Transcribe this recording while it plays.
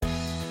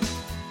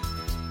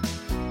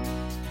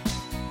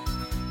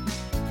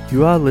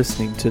You are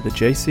listening to the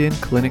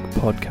JCN Clinic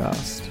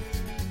Podcast.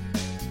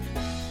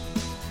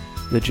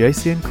 The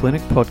JCN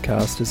Clinic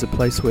Podcast is a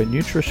place where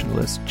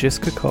nutritionalists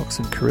Jessica Cox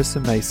and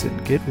Carissa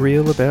Mason get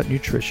real about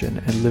nutrition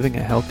and living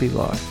a healthy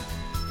life.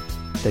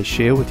 They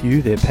share with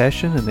you their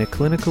passion and their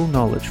clinical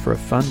knowledge for a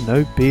fun,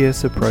 no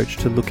BS approach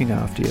to looking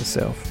after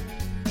yourself.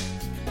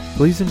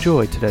 Please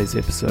enjoy today's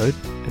episode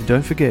and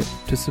don't forget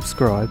to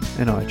subscribe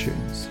in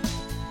iTunes.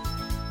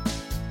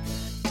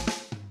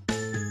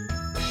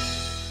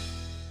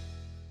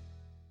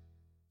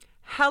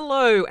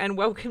 Hello and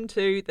welcome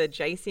to the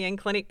JCN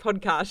Clinic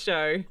Podcast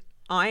Show.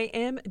 I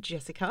am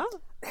Jessica.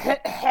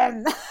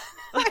 Carissa.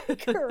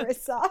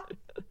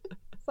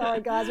 Sorry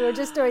guys, we were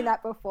just doing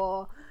that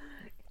before.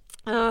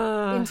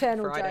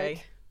 Internal Friday.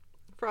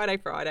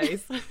 joke.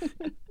 Fridays.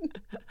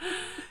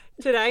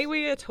 Today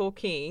we are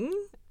talking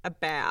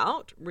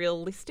about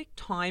realistic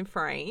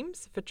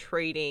timeframes for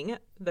treating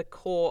the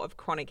core of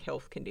chronic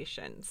health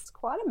conditions. It's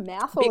quite a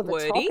mouthful of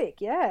a topic.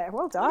 Yeah,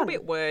 well done. A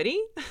bit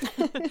wordy.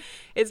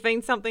 It's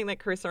been something that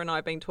Carissa and I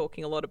have been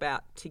talking a lot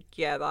about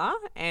together,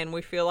 and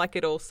we feel like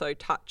it also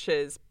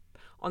touches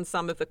on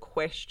some of the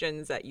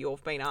questions that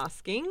you've been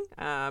asking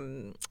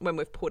when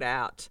we've put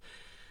out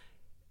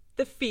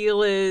the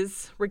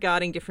feelers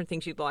regarding different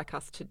things you'd like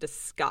us to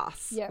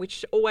discuss,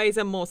 which always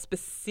are more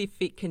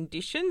specific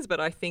conditions, but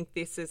I think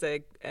this is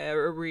a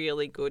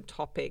really good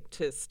topic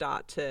to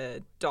start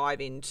to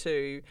dive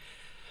into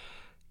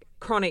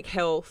chronic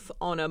health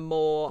on a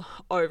more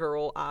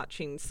overall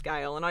arching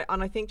scale. And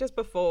I think just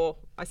before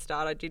I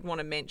start, I did want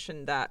to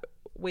mention that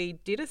we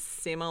did a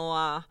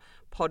similar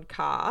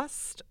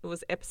podcast. It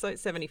was episode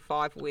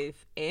 75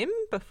 with Em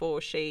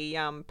before she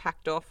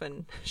packed off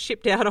and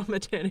shipped out on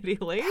maternity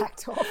leave.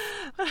 Packed off.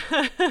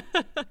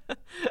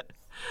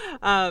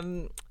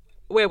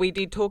 Where we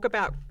did talk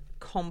about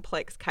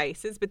complex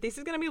cases, but this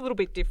is going to be a little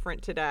bit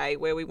different today,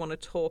 where we want to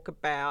talk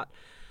about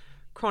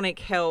chronic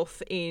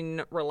health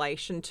in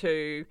relation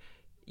to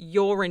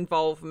your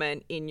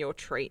involvement in your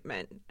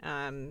treatment.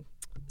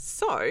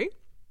 So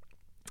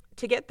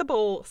to get the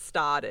ball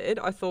started,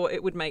 I thought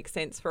it would make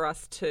sense for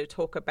us to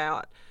talk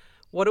about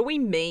what do we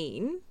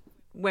mean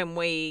when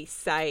we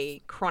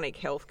say chronic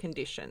health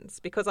conditions,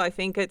 because I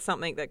think it's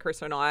something that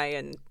Chris and I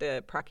and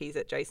the prackies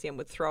at JCM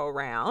would throw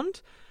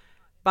around,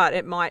 but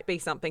it might be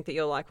something that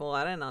you're like, well,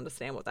 I don't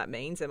understand what that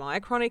means. Am I a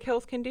chronic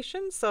health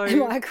condition? So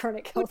Am I a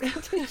chronic health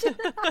condition?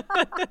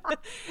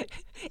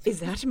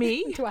 Is that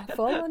me? Do I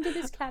fall under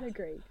this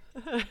category?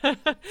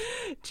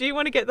 Do you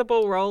want to get the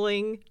ball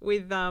rolling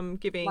with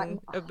giving Like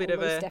a bit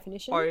of a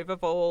definition? an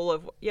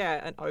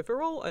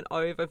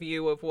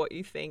overview of what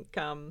you think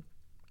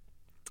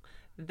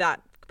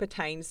that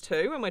pertains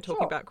to when we're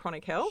talking about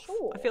chronic health?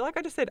 Sure. I feel like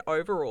I just said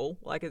overall,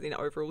 like as in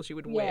overalls you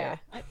would wear.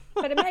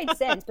 But it made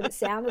sense, but it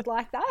sounded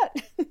like that.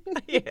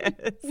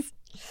 Yes.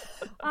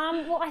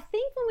 Well, I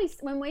think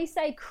when we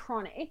say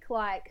chronic,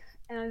 like,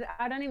 and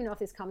I don't even know if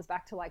this comes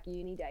back to like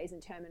uni days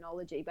and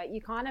terminology, but you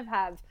kind of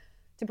have,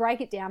 to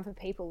break it down for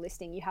people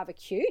listening, you have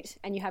acute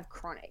and you have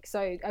chronic.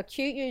 So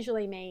acute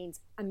usually means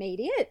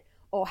immediate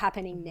or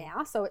happening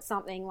now. So it's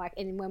something like,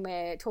 and when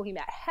we're talking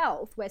about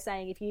health, we're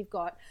saying if you've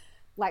got,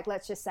 like,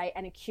 let's just say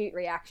an acute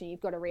reaction,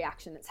 you've got a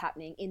reaction that's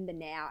happening in the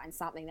now and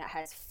something that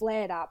has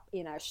flared up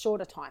in a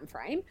shorter time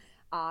frame,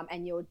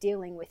 and you're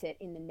dealing with it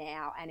in the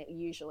now, and it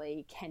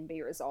usually can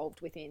be resolved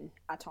within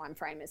a time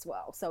frame as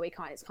well. So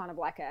it's kind of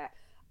like a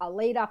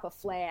lead up, a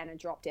flare, and a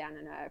drop down,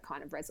 and a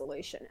kind of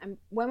resolution. And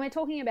when we're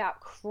talking about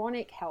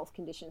chronic health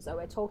conditions, so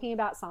we're talking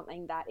about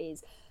something that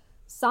is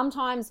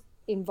sometimes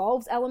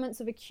involves elements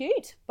of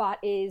acute, but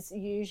is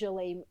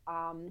usually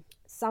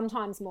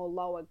sometimes more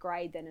lower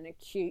grade than an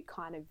acute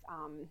kind of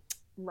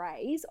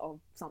raise of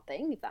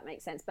something, if that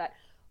makes sense. But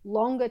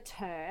longer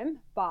term,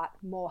 but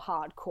more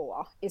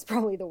hardcore is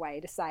probably the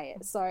way to say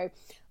it. So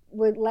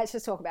let's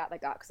just talk about the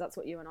gut, because that's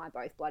what you and I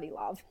both bloody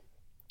love.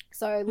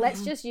 So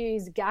let's just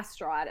use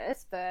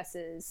gastritis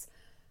versus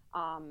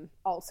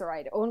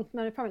ulcerative, or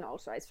no, probably not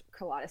ulcerative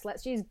colitis.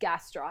 Let's use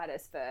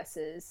gastritis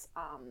versus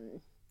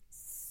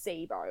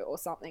SIBO or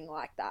something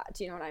like that.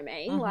 Do you know what I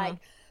mean? Like,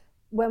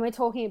 when we're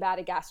talking about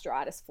a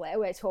gastritis flare,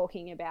 we're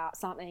talking about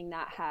something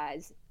that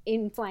has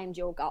inflamed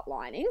your gut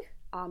lining,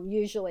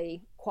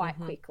 usually quite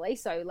quickly.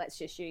 So let's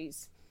just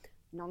use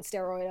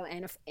non-steroidal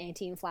and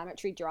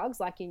anti-inflammatory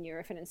drugs like your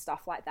Nurofen and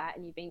stuff like that,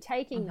 and you've been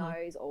taking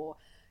those, or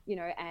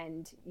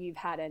and you've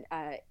had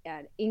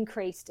an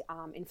increased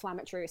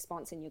inflammatory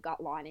response in your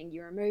gut lining.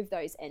 You remove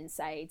those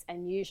NSAIDs,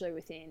 and usually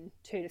within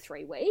 2 to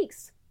 3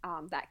 weeks,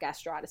 that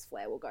gastritis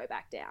flare will go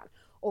back down.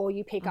 Or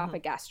you pick up a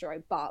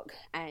gastro bug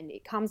and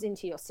it comes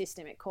into your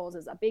system. It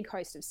causes a big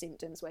host of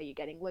symptoms where you're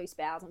getting loose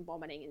bowels and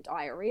vomiting and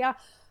diarrhea.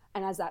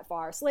 And as that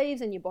virus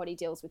leaves and your body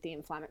deals with the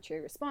inflammatory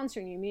response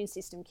and your immune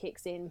system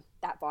kicks in,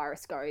 that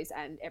virus goes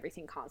and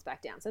everything calms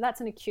back down. So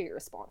that's an acute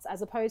response,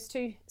 as opposed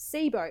to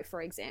SIBO,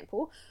 for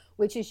example,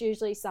 which is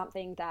usually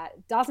something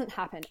that doesn't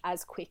happen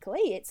as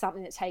quickly. It's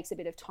something that takes a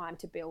bit of time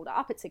to build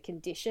up. It's a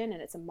condition,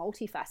 and it's a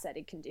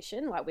multifaceted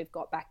condition. Like, we've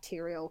got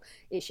bacterial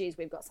issues,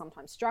 we've got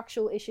sometimes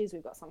structural issues,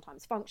 we've got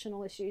sometimes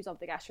functional issues of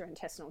the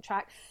gastrointestinal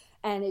tract.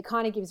 And it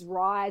kind of gives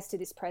rise to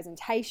this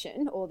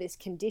presentation or this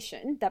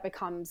condition that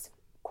becomes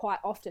quite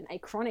often a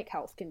chronic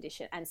health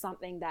condition, and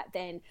something that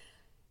then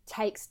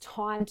takes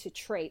time to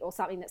treat, or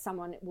something that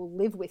someone will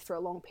live with for a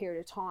long period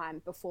of time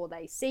before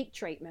they seek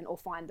treatment or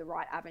find the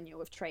right avenue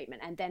of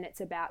treatment. And then it's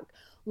about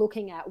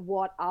looking at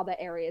what other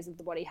areas of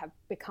the body have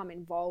become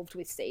involved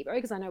with SIBO,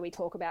 because I know we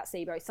talk about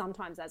SIBO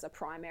sometimes as a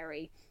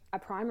primary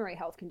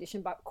health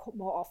condition, but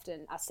more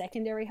often a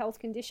secondary health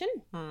condition.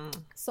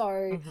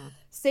 So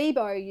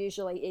SIBO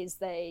usually is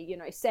the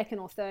second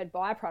or third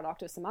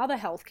byproduct of some other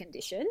health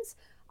conditions.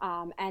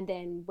 And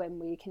then when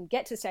we can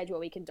get to a stage where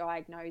we can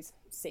diagnose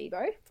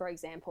SIBO, for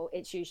example,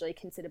 it's usually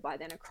considered by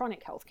then a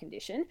chronic health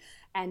condition.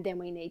 And then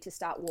we need to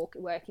start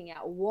working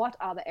out what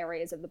other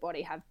areas of the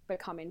body have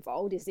become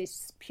involved. Is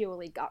this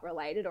purely gut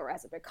related, or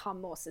has it become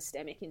more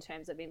systemic in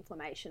terms of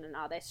inflammation, and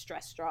are there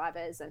stress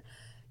drivers and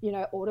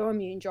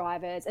autoimmune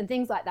drivers and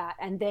things like that?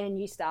 And then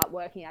you start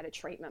working out a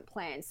treatment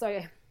plan.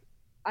 So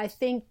I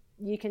think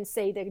you can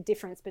see the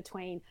difference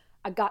between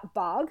a gut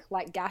bug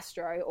like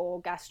gastro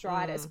or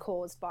gastritis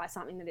caused by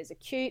something that is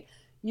acute,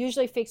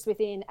 usually fixed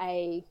within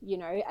a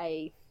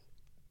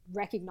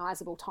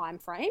recognizable time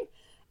frame.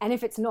 And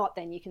if it's not,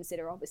 then you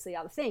consider obviously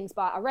other things,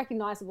 but a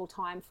recognizable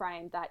time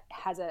frame that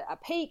has a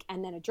peak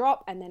and then a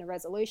drop and then a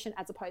resolution,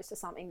 as opposed to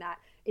something that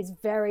is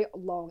very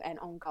long and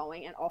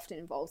ongoing and often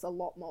involves a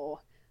lot more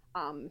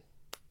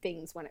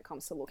things when it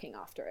comes to looking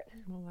after it.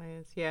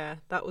 Always, yeah.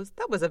 That was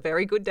a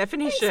very good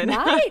definition.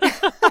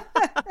 Thanks, mate.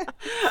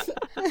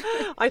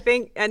 I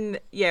think, and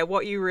yeah,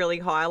 what you really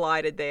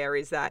highlighted there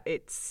is that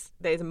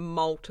there's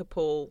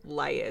multiple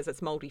layers.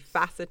 It's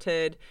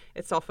multifaceted.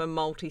 It's often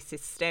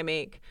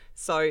multi-systemic.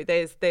 So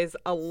there's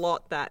a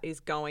lot that is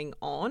going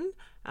on.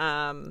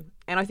 And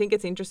I think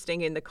it's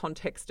interesting in the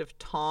context of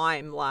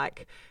time,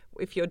 like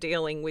if you're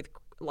dealing with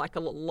like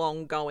a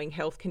long-going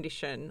health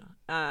condition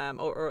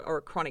or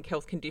a chronic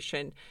health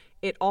condition,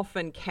 it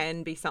often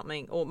can be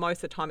something, or most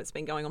of the time it's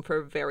been going on for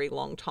a very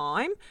long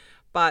time.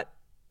 But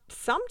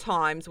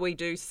sometimes we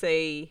do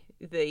see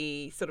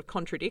the sort of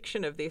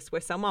contradiction of this,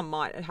 where someone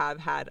might have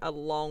had a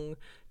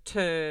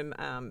long-term,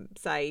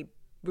 say,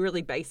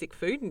 really basic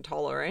food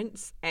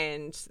intolerance,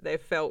 and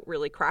they've felt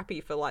really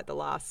crappy for like the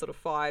last sort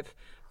of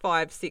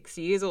 5-6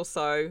 years or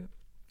so.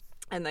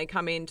 And they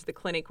come into the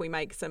clinic, we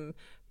make some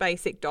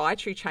basic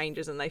dietary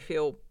changes, and they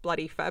feel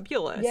bloody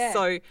fabulous. Yeah.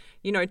 So,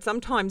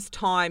 sometimes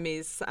time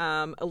is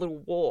a little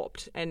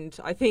warped. And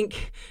I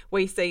think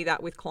we see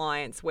that with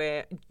clients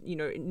where,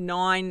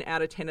 9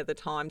 out of 10 of the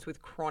times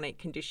with chronic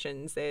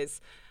conditions,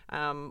 there's,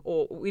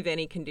 or with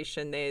any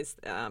condition, there's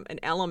an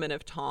element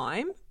of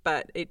time,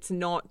 but it's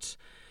not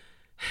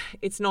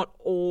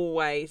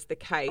always the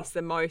case.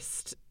 The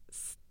most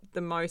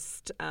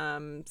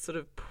sort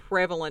of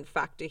prevalent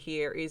factor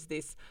here is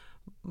this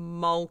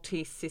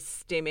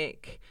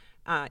multi-systemic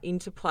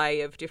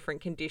interplay of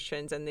different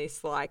conditions, and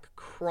this like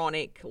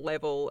chronic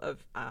level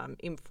of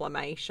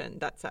inflammation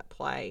that's at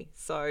play.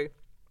 So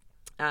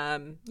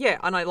and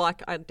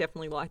I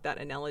definitely like that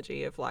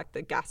analogy of like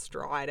the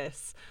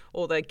gastritis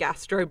or the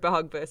gastro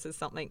bug versus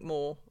something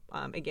more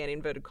again,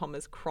 inverted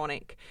commas,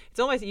 chronic.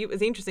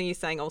 It's interesting you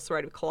saying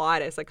ulcerative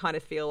colitis. I kind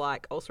of feel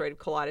like ulcerative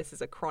colitis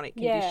is a chronic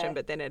condition,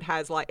 but then it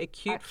has like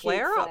acute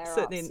flare-ups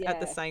at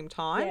the same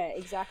time. Yeah,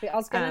 exactly. I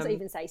was going to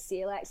even say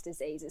celiac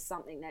disease is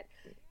something that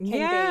can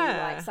be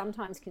like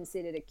sometimes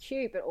considered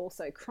acute, but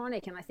also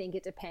chronic. And I think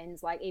it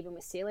depends, like even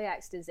with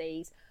celiac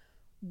disease,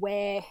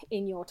 where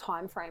in your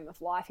time frame of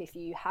life, if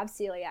you have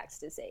celiac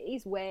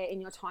disease, where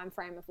in your time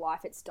frame of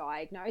life it's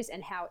diagnosed,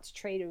 and how it's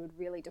treated would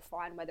really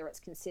define whether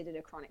it's considered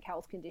a chronic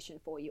health condition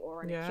for you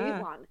or an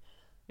acute one.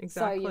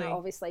 Exactly. So,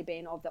 obviously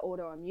being of the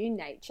autoimmune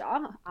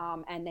nature,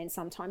 and then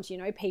sometimes,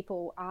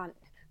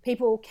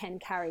 people can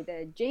carry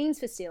the genes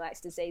for celiac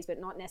disease but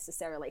not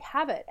necessarily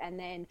have it, and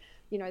then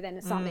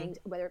then something,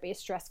 whether it be a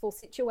stressful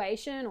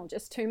situation or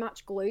just too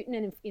much gluten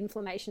and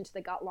inflammation to the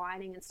gut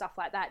lining and stuff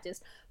like that,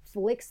 just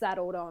flicks that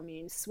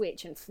autoimmune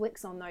switch and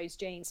flicks on those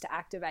genes to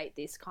activate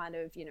this kind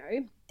of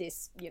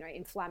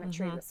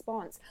inflammatory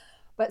response.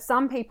 But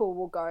some people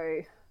will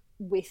go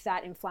with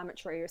that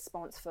inflammatory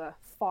response for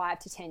 5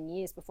 to 10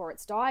 years before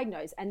it's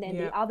diagnosed, and then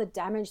the other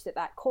damage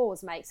that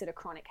causes makes it a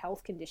chronic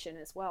health condition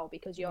as well,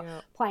 because you're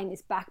playing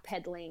this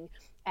backpedaling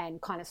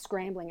and kind of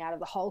scrambling out of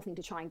the whole thing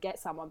to try and get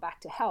someone back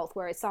to health.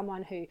 Whereas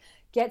someone who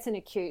gets an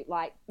acute,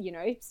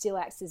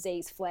 celiac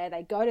disease flare,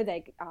 they go to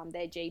their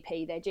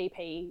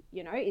GP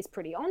is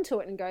pretty onto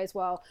it and goes,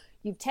 well,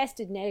 you've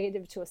tested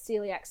negative to a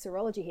celiac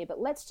serology here,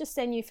 but let's just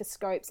send you for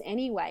scopes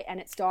anyway.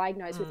 And it's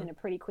diagnosed within a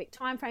pretty quick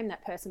time frame.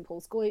 That person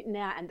pulls gluten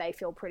out and they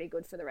feel pretty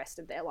good for the rest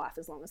of their life,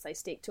 as long as they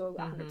stick to a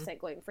 100%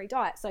 gluten-free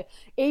diet. So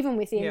even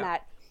within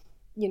that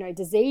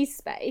disease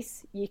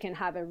space, you can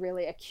have a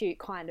really acute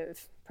kind of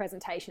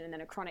presentation and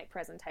then a chronic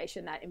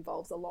presentation that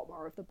involves a lot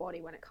more of the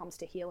body when it comes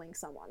to healing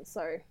someone.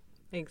 So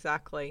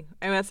exactly.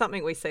 And that's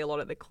something we see a lot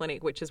at the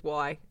clinic, which is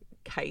why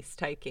case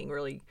taking,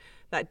 really,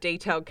 that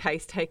detailed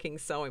case taking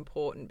is so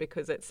important,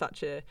 because it's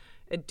such a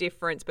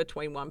difference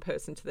between one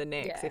person to the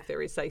next. If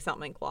there is, say,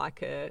 something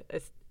like a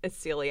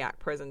celiac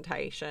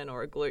presentation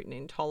or a gluten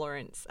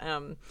intolerance.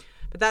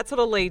 But that sort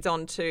of leads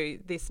on to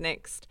this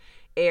next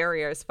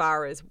area as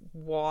far as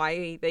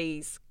why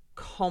these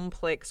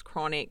complex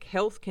chronic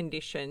health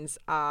conditions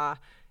are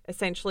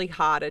essentially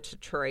harder to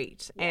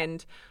treat.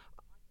 And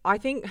I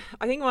think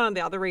one of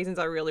the other reasons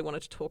I really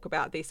wanted to talk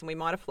about this, and we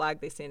might have flagged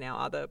this in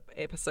our other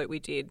episode we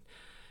did,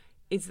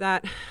 is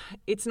that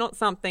it's not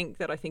something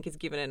that I think is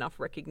given enough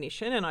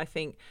recognition. And I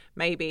think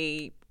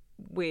maybe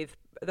with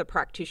the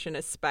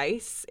practitioner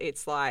space,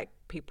 it's like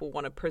people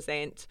want to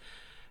present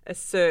a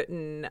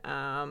certain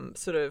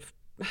sort of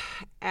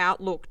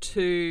outlook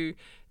to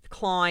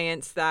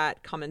clients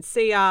that come and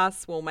see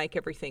us. We'll make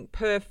everything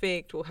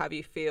perfect. We'll have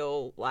you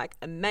feel like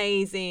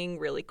amazing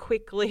really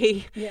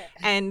quickly.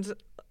 And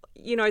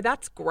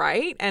that's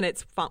great, and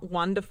it's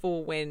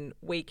wonderful when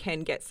we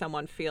can get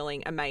someone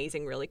feeling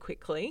amazing really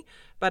quickly.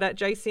 But at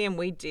JCM,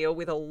 we deal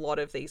with a lot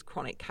of these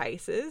chronic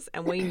cases,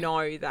 and we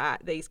know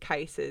that these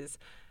cases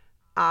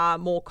are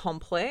more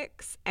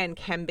complex and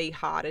can be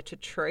harder to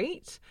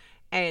treat.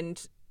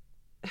 And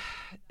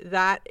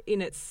that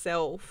in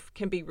itself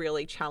can be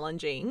really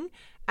challenging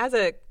as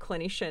a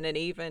clinician, and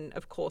even,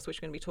 of course,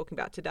 which we're going to be talking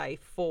about today,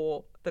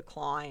 for the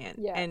client.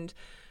 And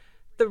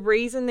the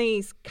reason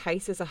these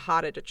cases are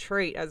harder to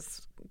treat,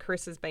 as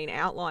Chris has been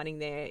outlining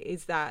there,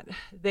 is that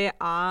there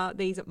are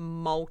these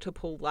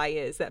multiple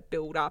layers that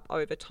build up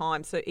over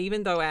time. So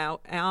even though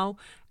our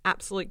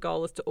absolute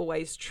goal is to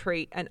always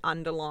treat an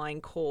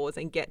underlying cause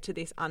and get to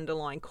this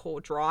underlying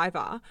core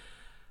driver,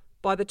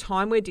 by the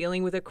time we're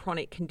dealing with a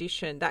chronic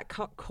condition, that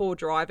core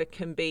driver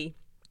can be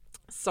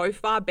so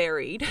far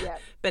buried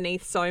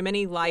beneath so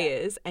many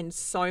layers and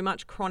so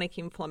much chronic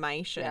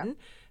inflammation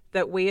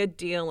that we are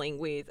dealing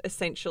with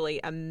essentially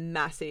a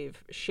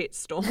massive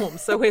shitstorm.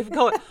 So we've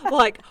got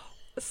like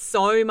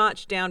so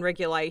much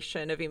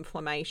downregulation of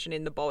inflammation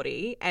in the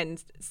body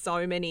and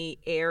so many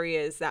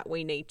areas that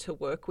we need to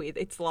work with.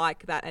 It's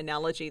like that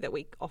analogy that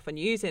we often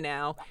use in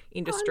our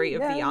industry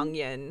of the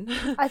onion.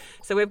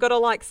 So we've got to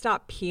like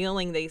start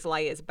peeling these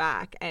layers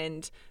back,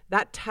 and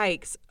that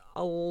takes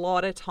a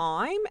lot of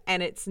time,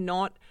 and it's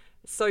not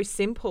so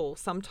simple.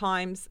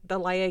 Sometimes the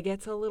layer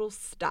gets a little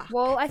stuck.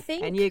 Well, I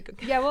think, and you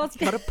got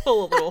to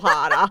pull a little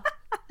harder.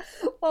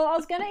 Well, I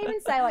was going to even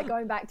say, like,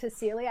 going back to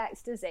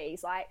celiac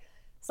disease, like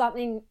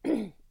something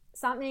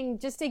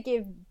just to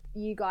give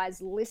you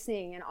guys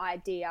listening an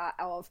idea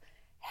of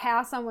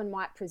how someone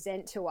might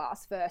present to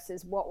us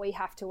versus what we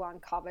have to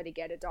uncover to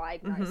get a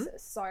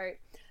diagnosis. So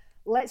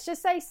let's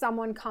just say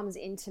someone comes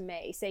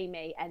see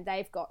me, and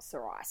they've got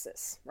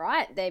psoriasis,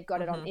 right? They've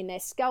got it in their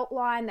scalp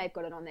line, they've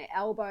got it on their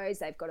elbows,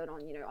 they've got it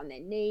on, on their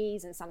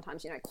knees, and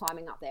sometimes,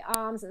 climbing up their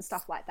arms and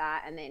stuff like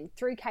that. And then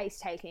through case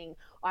taking,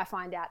 I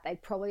find out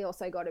they've probably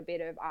also got a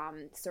bit of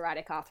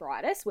psoriatic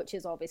arthritis, which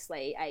is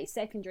obviously a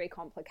secondary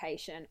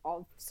complication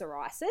of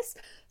psoriasis.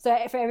 So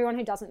for everyone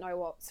who doesn't know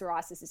what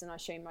psoriasis is, and I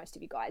assume most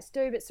of you guys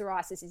do, but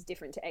psoriasis is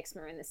different to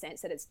eczema in the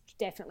sense that it's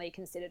definitely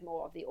considered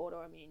more of the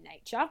autoimmune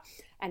nature,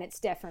 and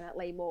it's definitely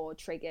more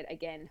triggered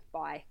again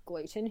by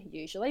gluten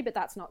usually, but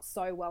that's not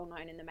so well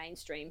known in the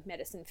mainstream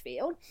medicine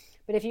field.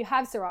 But if you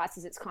have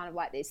psoriasis, it's kind of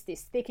like this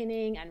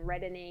thickening and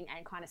reddening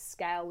and kind of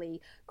scaly,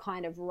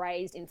 kind of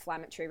raised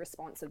inflammatory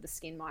response of the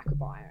skin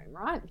microbiome,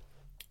 right?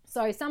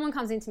 So someone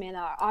comes into me and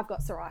they're like, I've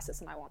got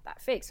psoriasis and I want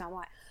that fixed. I'm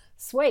like,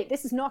 sweet,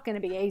 this is not going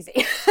to be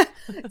easy.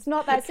 It's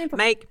not that simple.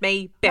 Make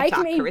me better,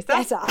 Carissa.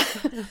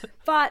 Better.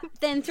 But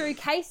then through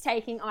case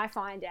taking, I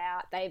find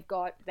out they've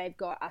got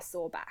a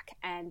sore back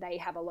and they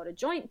have a lot of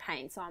joint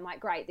pain. So I'm like,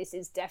 great, this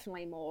is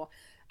definitely more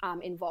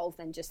involved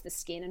than just the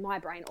skin. And my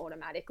brain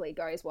automatically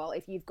goes, well,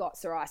 if you've got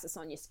psoriasis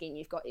on your skin,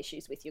 you've got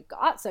issues with your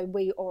gut. So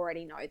we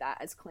already know that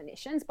as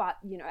clinicians, but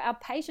our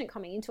patient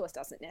coming into us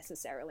doesn't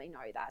necessarily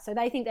know that. So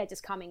they think they're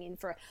just coming in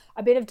for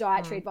a bit of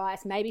dietary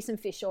advice, maybe some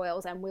fish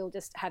oils, and we'll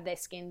just have their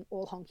skin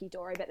all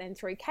honky-dory. But then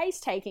through case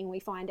taking, we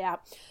find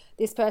out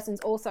this person's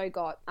also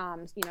got,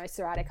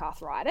 psoriatic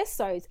arthritis.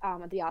 So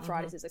the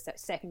arthritis is a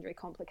secondary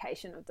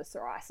complication of the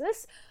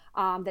psoriasis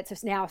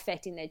that's now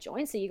affecting their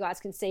joints. So you guys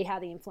can see how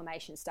the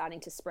inflammation is starting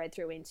to spread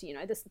through into,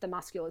 the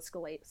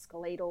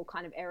musculoskeletal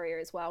kind of area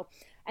as well.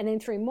 And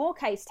then through more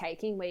case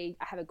taking, we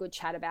have a good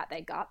chat about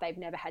their gut. They've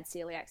never had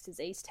celiac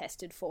disease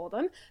tested for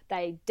them.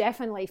 They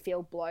definitely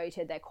feel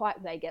bloated.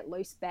 They get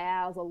loose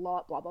bowels a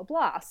lot, blah, blah,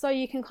 blah. So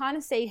you can kind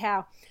of see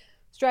how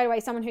straight away,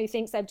 someone who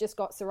thinks they've just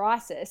got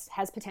psoriasis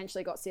has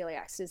potentially got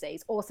celiac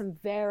disease or some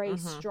very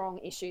strong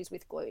issues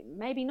with gluten.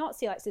 Maybe not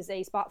celiac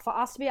disease, but for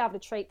us to be able to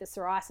treat the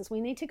psoriasis, we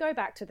need to go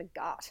back to the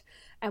gut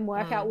and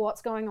work out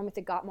what's going on with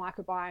the gut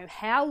microbiome.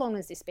 How long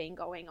has this been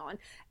going on?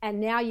 And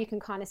now you can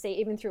kind of see,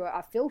 even through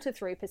a filter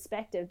through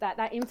perspective,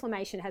 that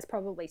inflammation has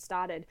probably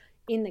started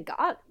in the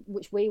gut,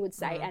 which we would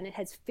say, and it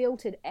has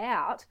filtered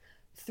out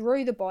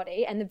through the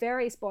body and the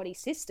various body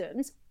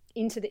systems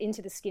into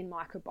the skin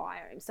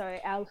microbiome. So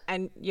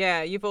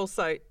you've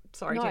also,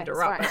 sorry to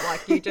interrupt, but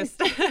like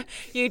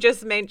you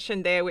just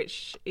mentioned there,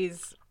 which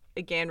is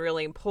again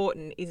really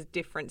important, is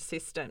different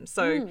systems.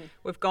 So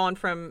we've gone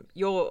from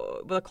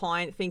the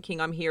client thinking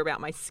I'm here about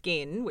my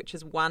skin, which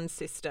is one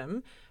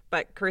system,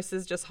 but Chris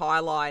has just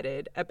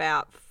highlighted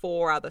about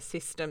 4 other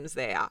systems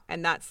there,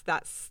 and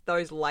that's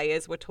those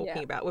layers we're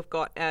talking about. We've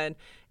got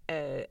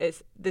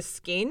the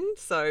skin,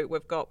 so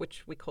we've got,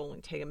 which we call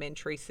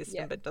integumentary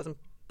system, but it doesn't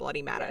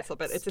bloody matter.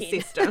 But it's a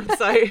system.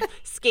 So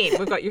skin,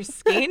 we've got your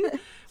skin,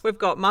 we've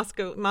got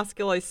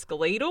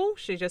musculoskeletal,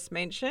 she just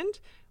mentioned.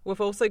 We've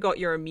also got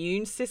your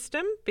immune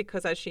system,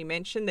 because as she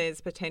mentioned,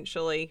 there's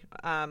potentially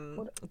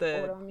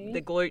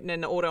the gluten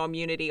and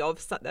autoimmunity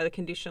of a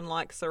condition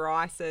like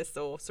psoriasis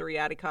or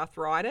psoriatic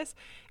arthritis.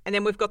 And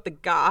then we've got the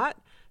gut.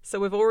 So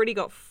we've already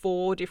got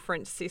 4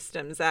 different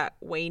systems that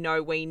we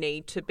know we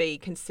need to be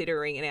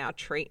considering in our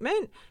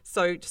treatment.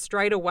 So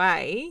straight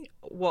away,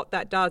 what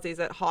that does is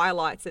it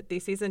highlights that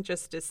this isn't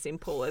just as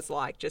simple as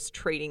like just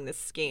treating the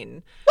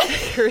skin.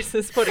 Chris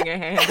is putting her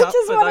hand up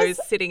for those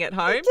sitting at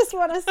home. I just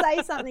want to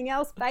say something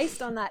else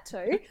based on that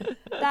too,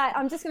 that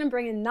I'm just going to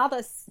bring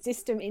another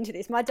system into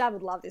this. My dad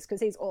would love this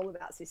because he's all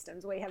about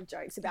systems. We have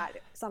jokes about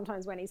it.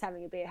 Sometimes when he's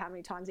having a beer, how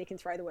many times he can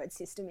throw the word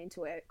system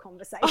into a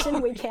conversation.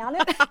 We count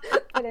it.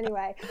 But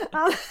anyway,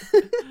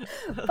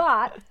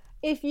 but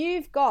if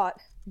you've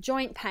got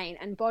joint pain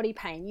and body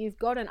pain, you've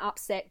got an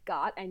upset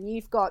gut, and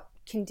you've got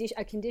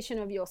a condition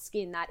of your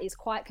skin that is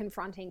quite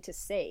confronting to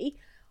see,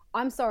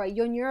 I'm sorry,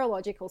 your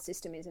neurological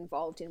system is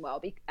involved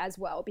as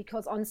well,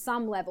 because on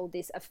some level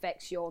this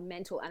affects your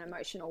mental and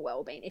emotional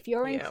well-being. If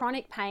you're in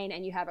chronic pain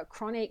and you have a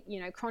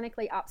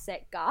chronically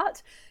upset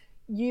gut,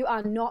 you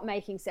are not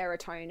making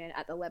serotonin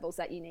at the levels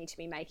that you need to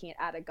be making it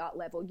at a gut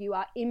level. You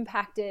are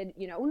impacted,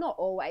 well, not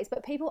always,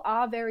 but people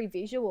are very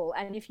visual.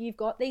 And if you've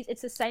got these,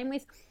 it's the same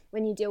with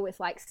when you deal with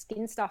like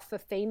skin stuff for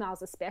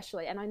females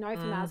especially, and I know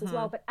for males as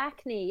well, but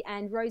acne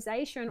and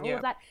rosacea and all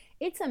of that,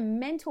 it's a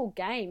mental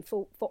game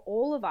for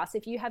all of us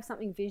if you have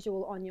something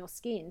visual on your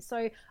skin.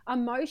 So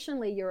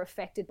emotionally, you're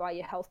affected by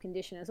your health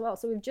condition as well.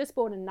 So we've just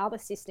brought another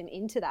system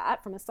into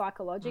that from a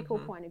psychological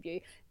point of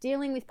view.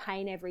 Dealing with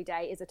pain every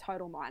day is a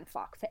total mind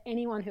fuck for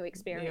anyone who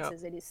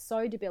experiences it. Is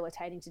so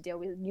debilitating to deal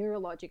with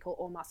neurological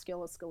or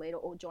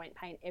musculoskeletal or joint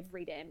pain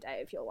every damn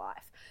day of your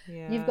life.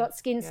 You've got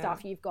skin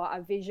stuff, you've got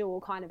a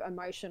visual kind of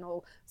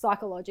emotional,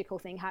 psychological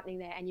thing happening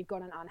there, and you've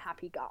got an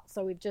unhappy gut.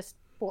 So we've just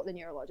brought the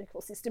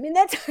neurological system in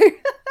there too.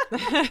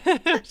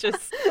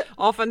 Just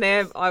often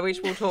there, which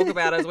we'll talk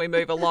about as we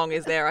move along,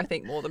 is there, I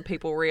think, more than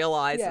people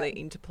realise the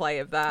interplay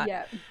of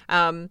that.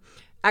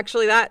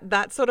 Actually,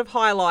 that sort of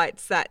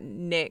highlights that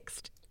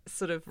next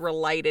sort of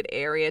related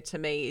area to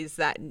me, is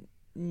that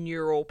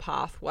neural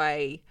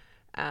pathway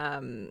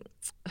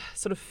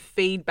sort of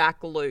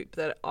feedback loop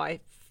that I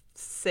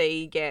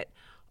see get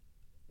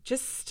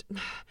just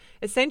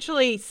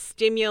essentially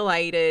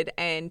stimulated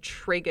and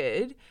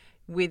triggered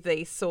with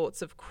these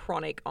sorts of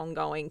chronic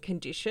ongoing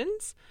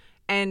conditions.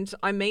 And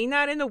I mean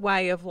that in the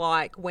way of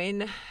like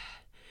when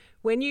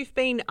you've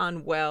been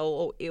unwell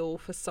or ill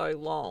for so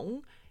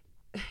long,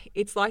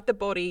 it's like the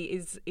body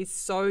is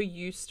so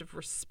used to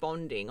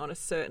responding on a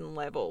certain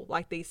level,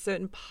 like these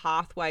certain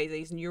pathways,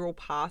 these neural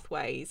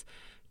pathways,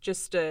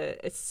 just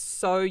it's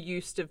so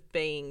used to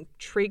being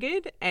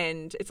triggered,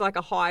 and it's like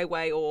a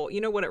highway, or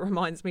what it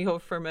reminds me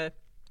of from a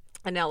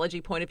analogy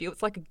point of view,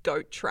 it's like a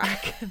goat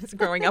track. It's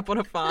growing up on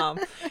a farm.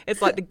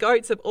 It's like the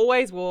goats have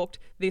always walked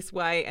this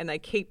way and they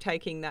keep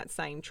taking that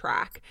same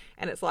track,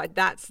 and it's like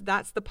that's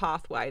the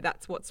pathway,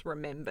 that's what's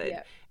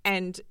remembered.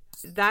 And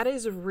that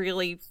is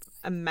really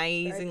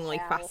amazingly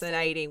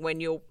fascinating when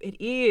you're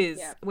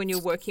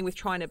working with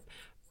trying to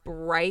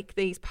break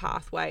these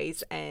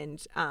pathways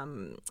and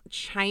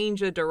change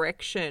the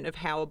direction of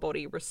how a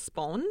body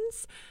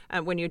responds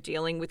when you're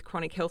dealing with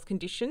chronic health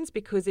conditions,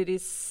 because it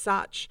is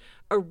such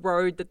a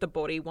road that the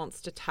body wants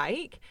to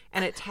take,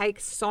 and it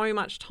takes so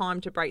much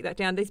time to break that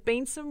down. There's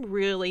been some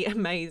really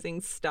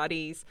amazing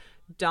studies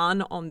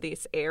done on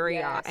this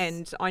area,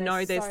 and I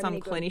know there's so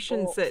some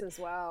clinicians that as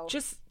well.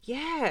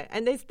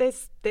 And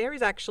there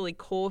is actually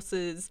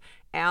courses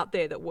out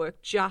there that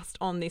work just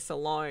on this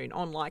alone,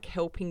 on like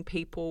helping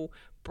people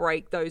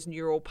break those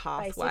neural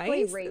pathways.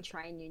 Basically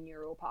retrain your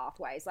neural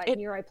pathways. Like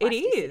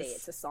neuroplasticity,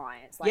 it's a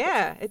science. Like,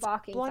 it's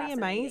fucking bloody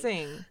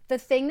amazing. The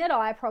thing that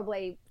I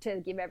probably, to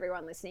give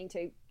everyone listening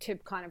to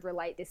kind of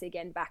relate this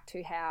again back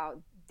to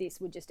how this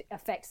would just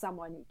affect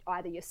someone,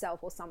 either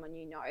yourself or someone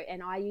you know,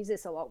 and I use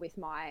this a lot with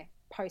my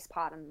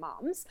postpartum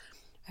mums.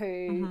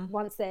 who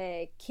once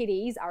their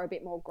kiddies are a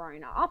bit more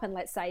grown up, and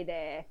let's say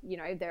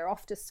they're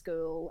off to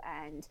school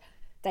and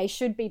they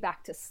should be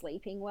back to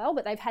sleeping well,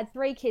 but they've had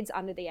 3 kids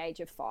under the age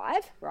of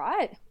 5,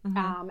 right?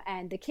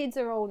 And the kids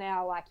are all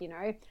now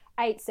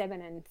 8,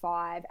 7 and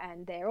 5,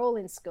 and they're all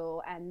in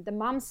school, and the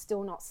mum's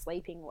still not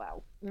sleeping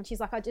well. And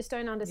she's like, I just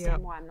don't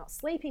understand why I'm not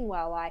sleeping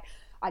well.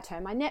 I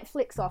turn my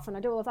Netflix off and I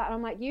do all of that. And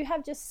I'm like, you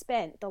have just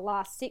spent the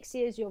last 6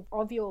 years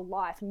of your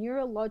life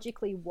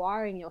neurologically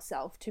wiring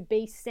yourself to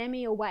be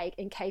semi-awake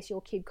in case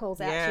your kid calls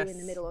out to you in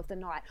the middle of the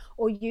night,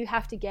 or you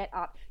have to get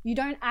up. You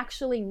don't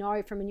actually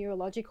know from a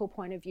neurological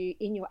point of view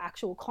in your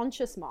actual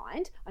conscious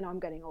mind, I know I'm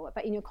getting all it,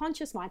 but in your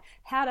conscious mind,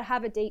 how to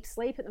have a deep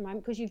sleep at the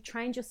moment, because you've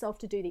trained yourself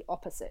to do the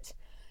opposite.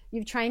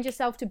 You've trained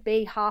yourself to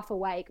be half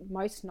awake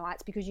most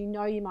nights because you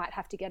know you might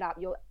have to get up.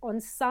 You're on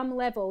some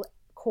level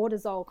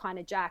cortisol kind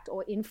of jacked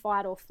or in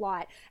fight or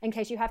flight in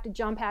case you have to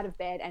jump out of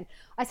bed. And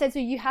I said, so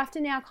you have to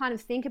now kind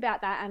of think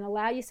about that and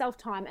allow yourself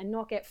time and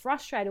not get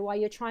frustrated while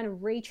you're trying to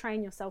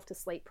retrain yourself to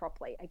sleep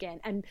properly again,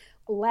 and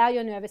allow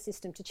your nervous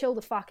system to chill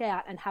the fuck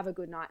out and have a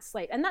good night's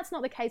sleep. And that's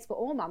not the case for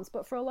all mums,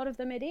 but for a lot of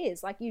them it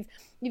is. Like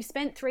you've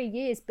spent 3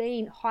 years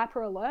being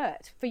hyper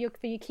alert for your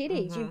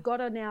kiddies. You've got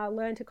to now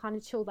learn to kind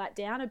of chill that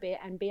down a bit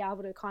and be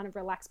able to kind of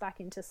relax back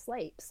into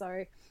sleep.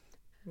 So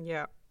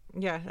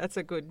yeah, that's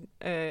a good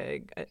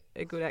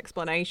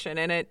explanation,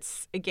 and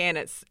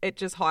it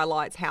just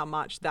highlights how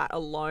much that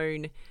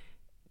alone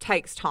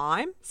takes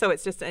time. So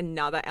it's just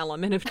another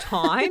element of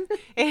time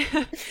in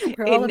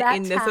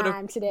the sort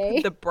of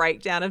today. The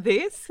breakdown of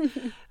this.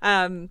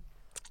 I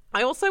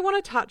also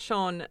want to touch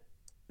on,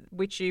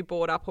 which you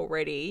brought up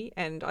already,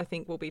 and I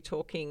think we'll be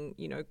talking,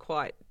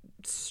 quite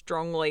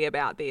strongly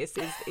about this,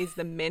 is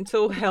the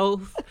mental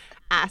health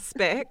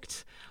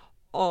aspect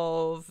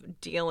of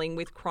dealing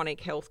with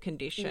chronic health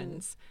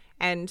conditions.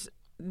 And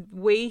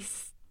we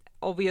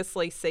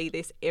obviously see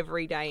this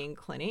every day in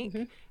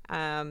clinic.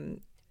 And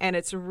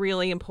it's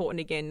really important,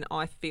 again,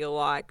 I feel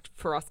like,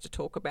 for us to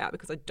talk about,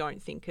 because I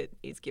don't think it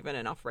is given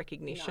enough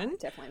recognition. No,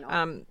 definitely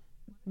not.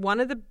 One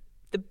of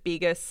the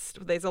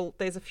biggest, there's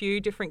a few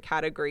different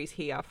categories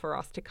here for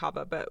us to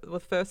cover, but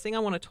the first thing I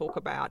want to talk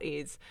about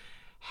is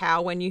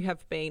how, when you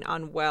have been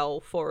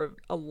unwell for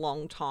a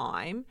long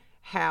time,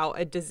 how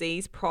a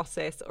disease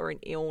process or an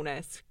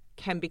illness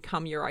can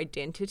become your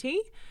identity.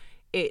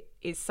 It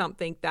is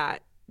something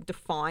that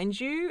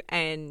defines you,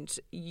 and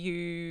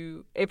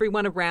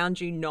everyone around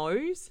you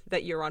knows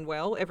that you're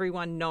unwell.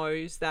 Everyone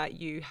knows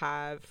that you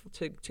have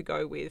to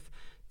go with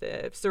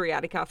the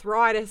psoriatic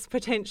arthritis,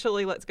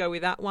 potentially. Let's go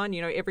with that one.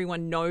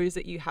 Everyone knows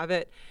that you have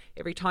it.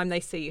 Every time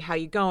they see you, how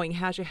you going?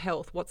 How's your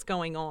health? What's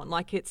going on?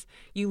 Like,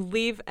 you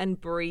live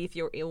and breathe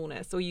your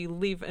illness, or you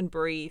live and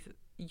breathe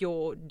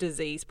your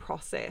disease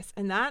process,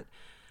 and that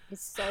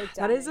is so damaging.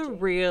 That is a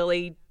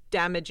really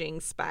damaging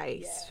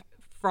space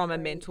from a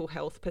mental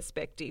health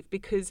perspective,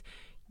 because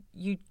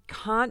you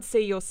can't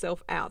see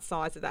yourself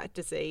outside of that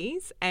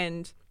disease.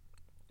 And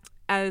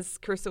as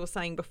Carissa was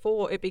saying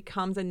before, it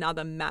becomes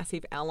another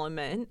massive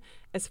element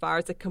as far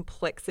as the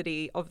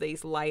complexity of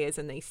these layers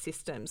and these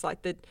systems,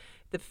 like the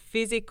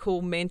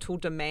physical mental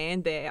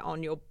demand there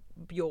on your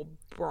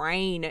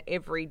brain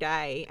every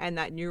day, and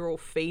that neural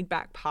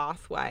feedback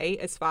pathway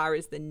as far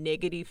as the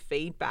negative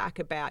feedback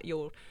about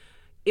your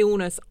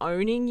illness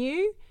owning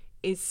you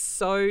is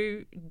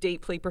so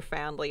deeply,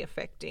 profoundly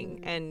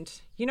affecting. And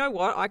you know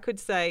what? I could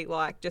say,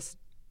 as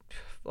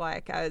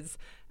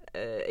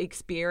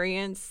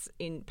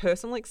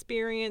personal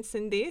experience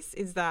in this,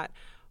 is that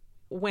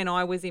when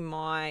I was in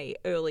my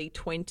early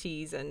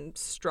 20s and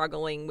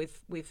struggling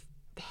with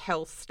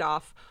health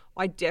stuff,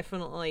 I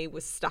definitely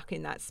was stuck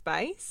in that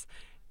space.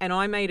 And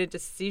I made a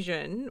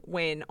decision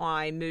when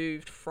I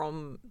moved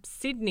from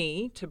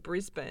Sydney to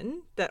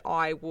Brisbane that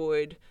I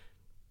would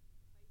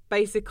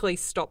basically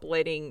stop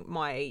letting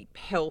my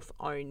health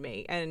own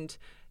me. And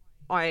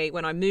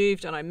when I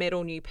moved and I met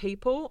all new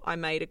people, I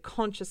made a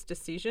conscious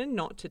decision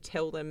not to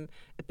tell them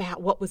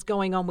about what was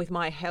going on with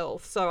my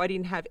health. So I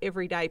didn't have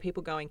everyday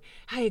people going,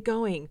 "How you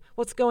going?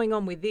 What's going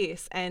on with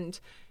this?" And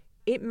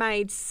it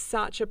made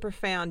such a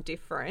profound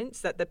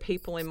difference that the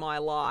people in my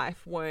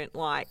life weren't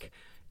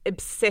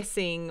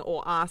obsessing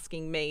or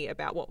asking me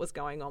about what was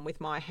going on with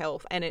my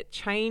health. And it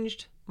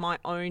changed my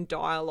own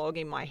dialogue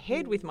in my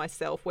head with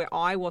myself, where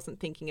I wasn't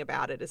thinking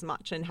about it as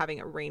much and having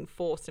it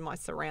reinforced in my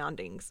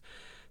surroundings.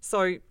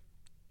 So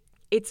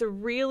it's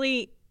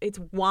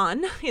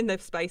one in the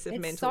space of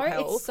mental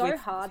health. It's so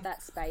hard,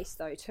 that space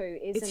though too,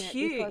 isn't it? It's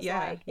huge,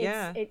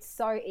 because it's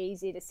so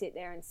easy to sit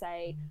there and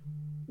say,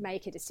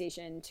 make a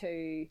decision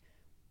to,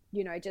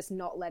 just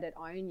not let it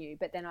own you.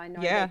 But then I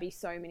know there'd be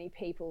so many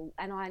people,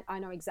 and I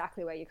know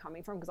exactly where you're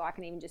coming from, because I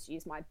can even just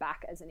use my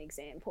back as an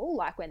example.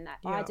 Like when that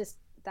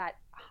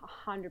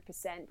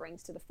 100%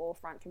 brings to the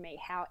forefront for me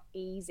how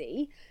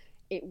easy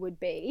it would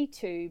be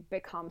to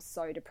become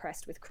so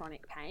depressed with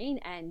chronic pain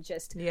and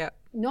just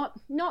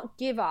not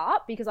give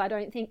up, because I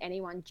don't think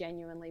anyone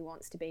genuinely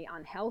wants to be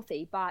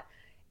unhealthy, but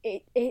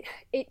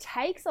it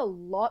takes a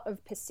lot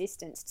of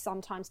persistence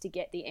sometimes to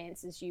get the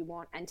answers you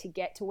want and to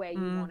get to where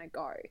you want to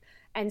go.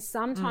 And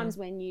sometimes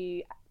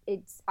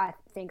I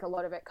think a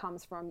lot of it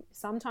comes from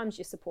sometimes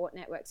your support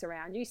networks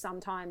around you,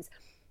 sometimes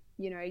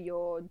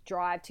your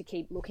drive to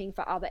keep looking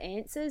for other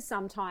answers.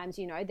 Sometimes,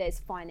 there's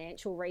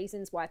financial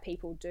reasons why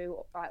people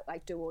do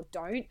or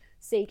don't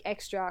seek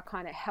extra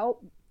kind of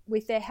help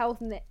with their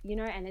health, and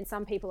and then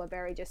some people are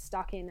very just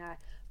stuck in a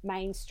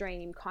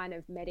mainstream kind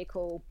of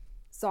medical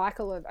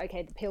cycle of,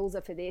 okay, the pills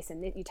are for this,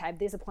 and you have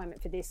this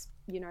appointment for this,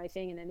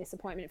 thing, and then this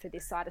appointment for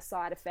this side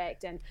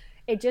effect. And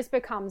it just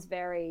becomes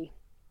very,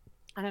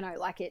 I don't know,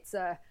 like it's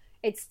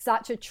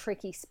such a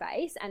tricky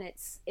space. And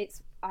it's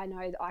I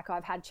know, like,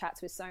 I've had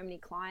chats with so many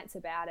clients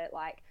about it.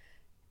 Like,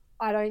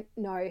 I don't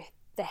know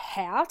the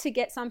how to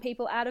get some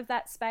people out of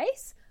that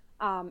space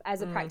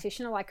as a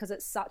practitioner, like, because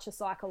it's such a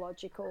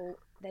psychological.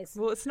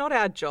 Well, it's not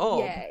our job.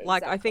 Yeah, exactly.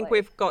 Like, I think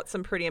we've got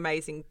some pretty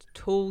amazing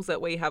tools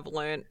that we have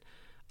learnt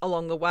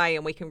along the way,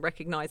 and we can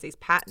recognize these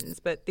patterns.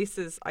 But this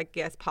is, I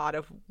guess, part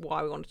of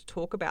why we wanted to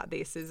talk about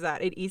this, is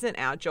that it isn't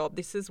our job.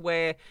 This is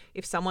where,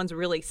 if someone's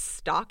really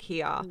stuck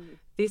here,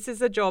 this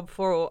is a job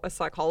for a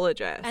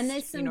psychologist. And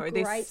there's some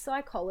great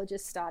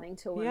psychologists starting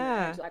to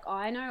emerge. Like,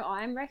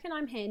 I reckon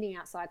I'm handing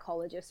out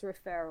psychologist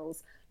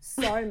referrals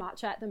so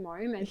much at the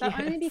moment, but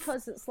only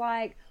because it's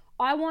like,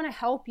 I want to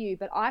help you,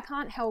 but I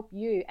can't help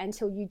you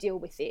until you deal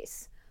with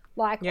this.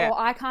 Like, or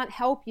I can't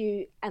help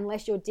you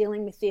unless you're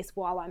dealing with this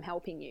while I'm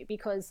helping you,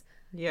 because,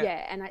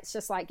 and it's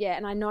just like,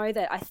 and I know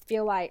that I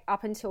feel like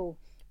up until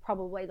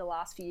probably the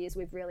last few years,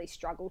 we've really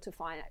struggled to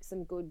find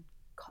some good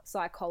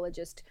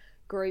psychologist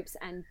groups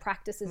and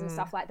practices and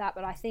stuff like that.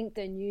 But I think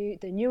the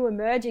new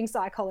emerging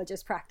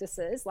psychologist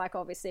practices, like,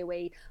 obviously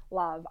we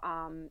love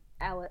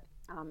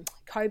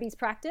Kobe's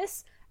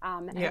practice,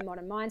 and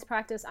Modern Minds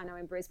practice. I know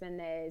in Brisbane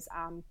there's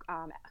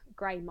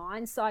Grey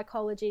Minds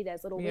psychology,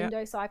 there's Little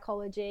Window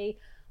psychology.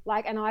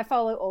 Like, and I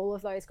follow all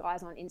of those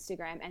guys on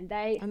Instagram, and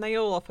they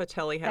all offer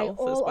telehealth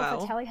as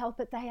well. Offer telehealth,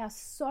 but they are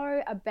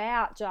so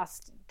about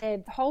just,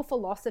 their whole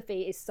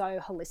philosophy is so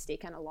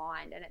holistic and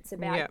aligned, and it's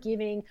about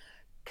giving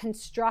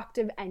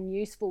constructive and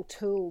useful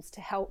tools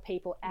to help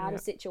people out of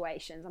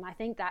situations. And I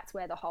think that's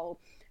where the whole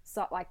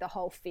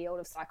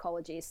field of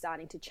psychology is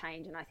starting to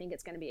change, and I think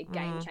it's going to be a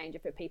game changer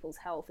for people's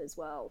health as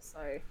well.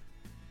 So,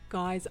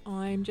 guys,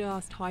 I'm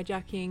just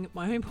hijacking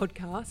my own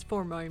podcast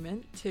for a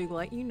moment to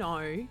let you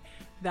know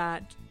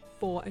that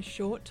for a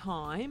short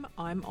time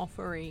I'm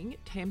offering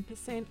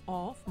 10%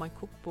 off my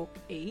cookbook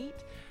Eat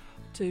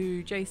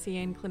to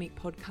JCN Clinic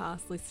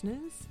podcast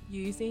listeners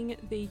using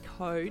the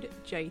code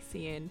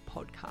JCN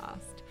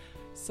podcast.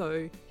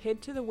 So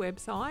head to the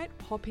website,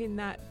 pop in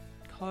that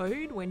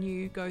code when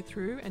you go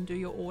through and do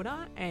your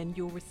order, and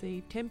you'll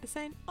receive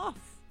 10%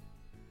 off.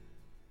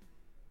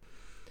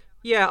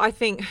 Yeah, I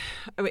think,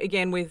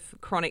 again, with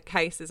chronic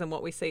cases and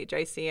what we see at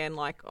JCN,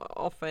 like,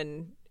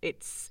 often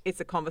it's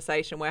a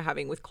conversation we're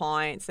having with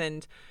clients,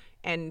 and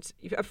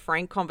a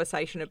frank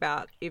conversation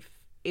about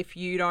if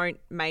you don't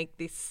make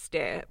this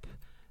step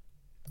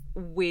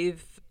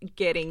with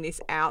getting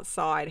this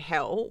outside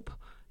help,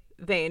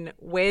 then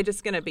we're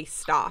just going to be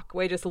stuck.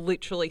 We're just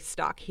literally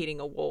stuck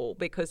hitting a wall,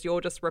 because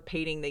you're just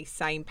repeating these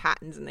same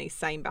patterns and these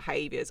same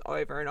behaviors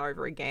over and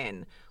over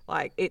again.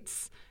 Like,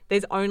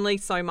 there's only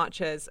so much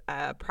as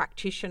a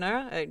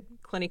practitioner, a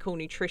clinical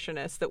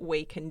nutritionist, that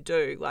we can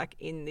do, like,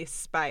 in this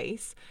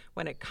space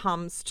when it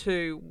comes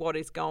to what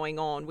is going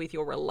on with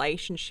your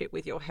relationship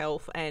with your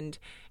health, and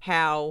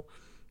how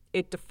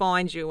it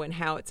defines you and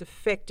how it's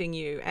affecting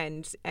you,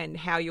 and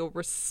how you're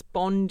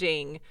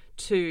responding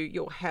to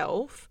your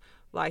health.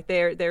 Like,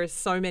 there is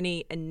so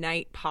many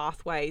innate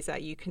pathways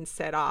that you can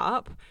set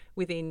up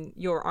within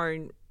your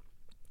own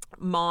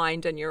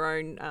mind and your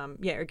own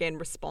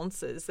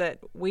responses, that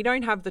we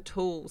don't have the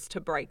tools to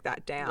break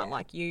that down.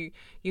 Like, you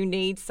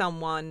need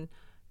someone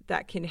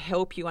that can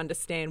help you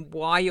understand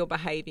why you're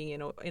behaving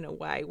in a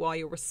way, why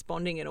you're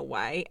responding in a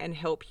way, and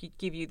help you,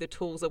 give you the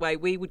tools the way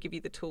we would give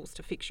you the tools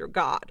to fix your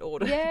gut, or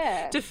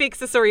to fix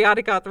the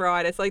psoriatic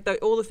arthritis. Like,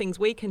 all the things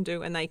we can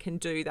do, and they can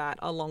do that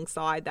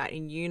alongside that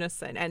in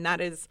unison, and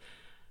that is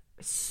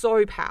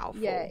so powerful.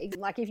 Yeah,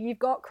 like, if you've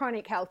got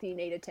chronic health, you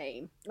need a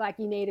team. Like,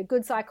 you need a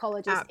good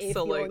psychologist.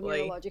 Absolutely. If your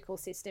neurological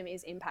system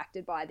is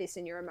impacted by this,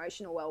 and your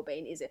emotional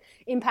well-being is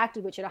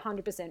impacted, which it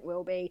 100%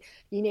 will be.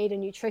 You need a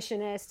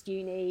nutritionist.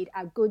 You need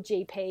a good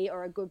GP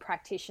or a good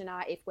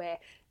practitioner if we're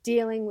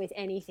dealing with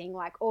anything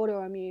like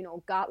autoimmune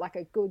or gut, like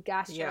a good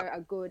gastro,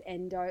 a good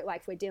endo.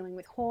 Like, if we're dealing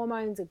with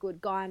hormones, a good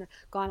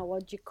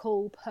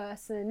gynecological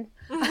person.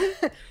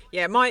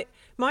 Yeah, my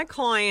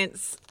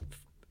clients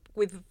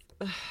with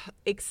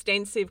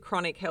extensive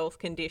chronic health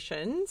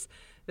conditions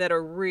that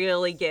are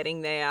really getting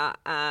there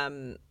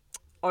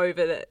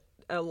over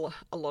a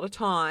lot of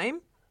time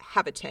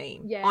have a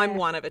team. Yeah. I'm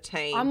one of a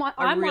team.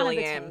 I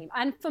really am. Team.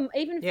 And for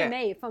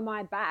me, for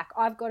my back,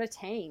 I've got a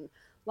team.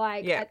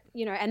 Like,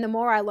 and the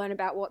more I learn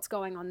about what's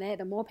going on there,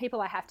 the more people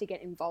I have to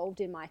get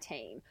involved in my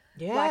team.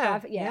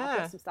 I've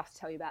got some stuff to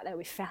tell you about there.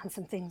 We found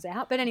some things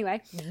out, but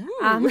anyway,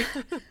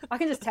 I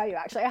can just tell you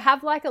actually. I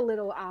have like a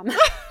little I'll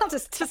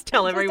just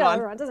tell everyone.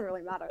 It doesn't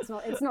really matter.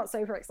 It's not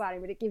super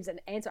exciting, but it gives an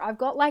answer. I've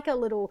got like a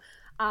little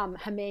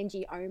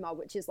hemangioma,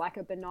 which is like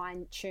a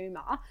benign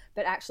tumor,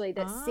 but actually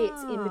that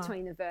sits in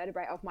between the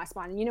vertebrae of my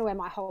spine, and you know where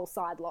my whole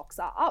side locks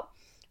up.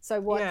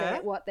 So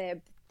what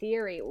their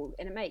theory,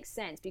 and it makes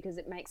sense because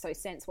it makes so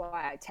sense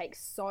why it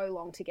takes so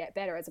long to get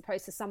better, as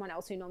opposed to someone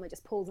else who normally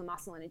just pulls a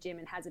muscle in a gym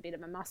and has a bit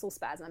of a muscle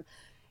spasm.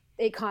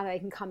 They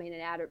can come in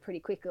and out of it pretty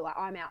quickly. Like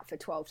I'm out for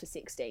 12 to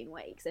 16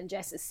 weeks, and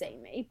Jess has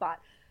seen me,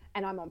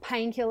 and I'm on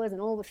painkillers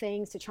and all the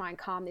things to try and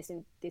calm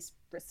this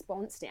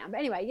response down.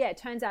 But anyway, it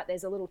turns out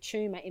there's a little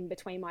tumor in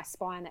between my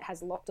spine that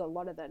has locked a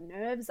lot of the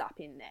nerves up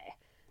in there.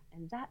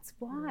 And that's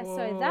why. Whoa.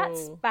 So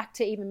that's back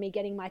to even me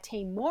getting my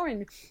team more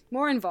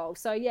involved.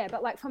 So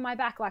but like for my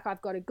back, like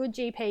I've got a good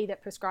GP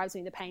that prescribes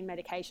me the pain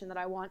medication that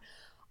I want.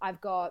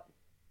 I've got,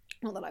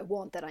 not that I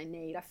want, that I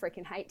need. I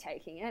freaking hate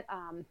taking it.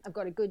 I've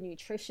got a good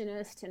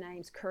nutritionist. Her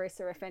name's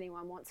Carissa. If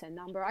anyone wants her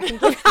number, I can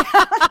give it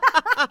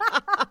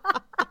out.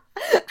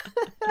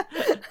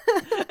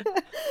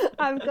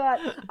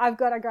 I've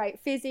got a great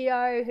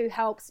physio who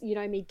helps,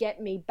 me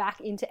get me back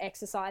into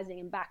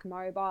exercising and back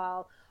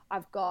mobile.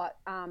 I've got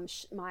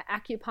my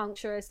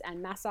acupuncturist and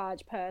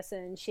massage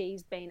person.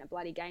 She's been a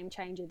bloody game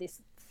changer,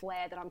 this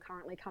flare that I'm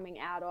currently coming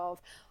out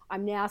of.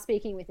 I'm now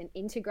speaking with an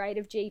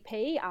integrative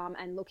GP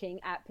and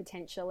looking at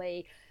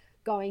potentially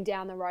going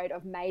down the road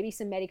of maybe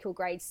some medical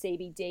grade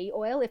CBD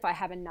oil if I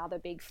have another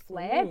big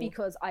flare. Ooh.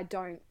 Because I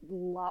don't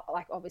love,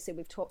 like obviously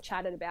we've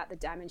chatted about the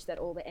damage that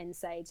all the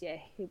NSAIDs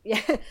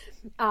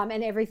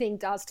and everything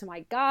does to my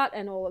gut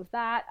and all of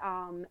that,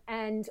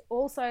 and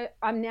also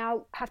I'm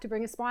now have to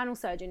bring a spinal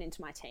surgeon into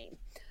my team.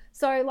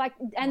 So like,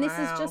 and this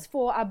is just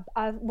for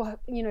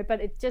but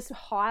it just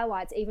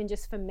highlights, even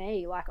just for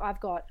me, like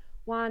I've got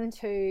 1,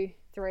 2,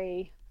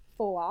 3,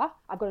 4.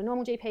 I've got a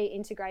normal GP,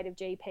 integrative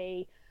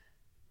GP,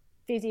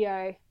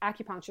 physio,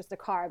 acupuncturist, a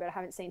chiro, but I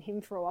haven't seen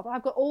him for a while. But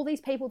I've got all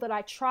these people that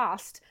I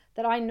trust,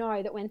 that I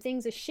know that when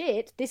things are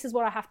shit, this is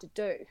what I have to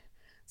do.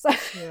 So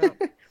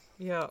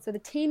so the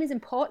team is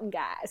important,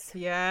 guys.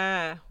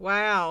 Yeah.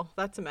 Wow.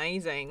 That's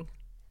amazing.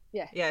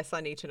 Yeah. Yes,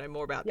 I need to know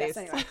more about this.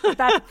 Anyway,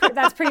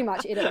 that's pretty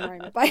much it at the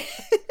moment.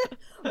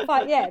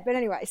 But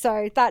anyway,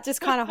 so that just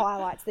kind of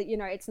highlights that,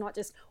 it's not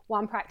just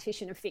one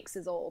practitioner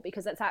fixes all,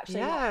 because it's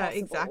actually not possible.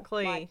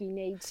 Exactly. Like you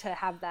need to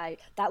have that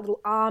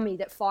little army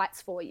that fights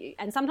for you.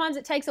 And sometimes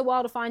it takes a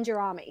while to find your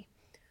army.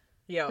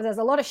 Yeah. Because there's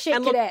a lot of shit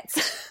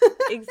cadets.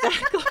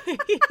 Exactly.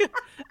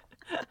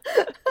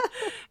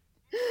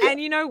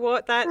 And you know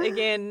what? That,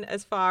 again,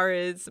 as far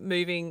as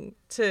moving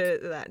to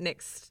that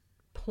next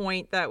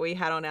point that we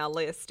had on our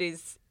list,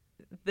 is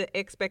the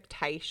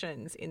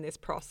expectations in this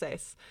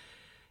process.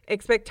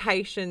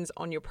 Expectations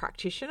on your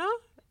practitioner,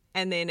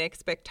 and then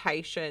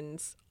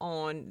expectations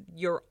on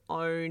your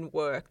own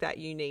work that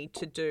you need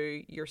to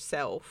do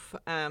yourself.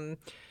 And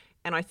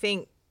I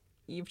think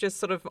you've just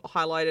sort of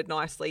highlighted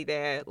nicely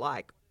there,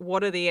 like,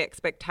 what are the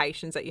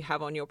expectations that you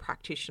have on your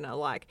practitioner?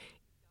 Like,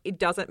 it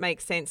doesn't make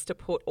sense to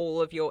put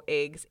all of your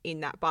eggs in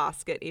that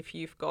basket if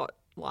you've got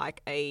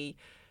like a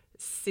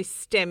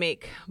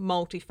systemic,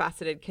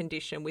 multifaceted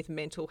condition with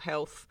mental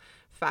health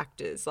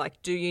factors.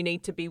 Like, do you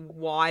need to be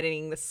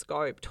widening the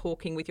scope,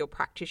 talking with your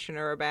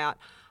practitioner about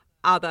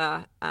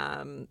other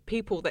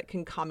people that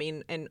can come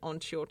in and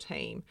onto your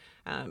team?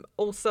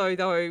 Also,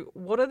 though,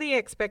 what are the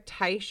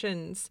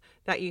expectations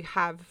that you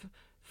have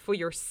for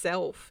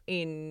yourself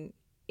in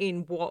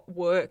what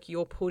work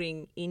you're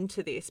putting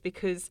into this?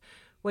 Because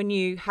when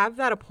you have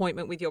that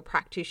appointment with your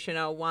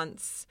practitioner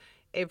once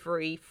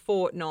every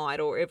fortnight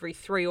or every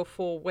 3 or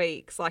 4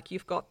 weeks, like,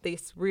 you've got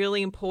this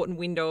really important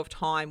window of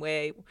time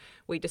where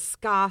we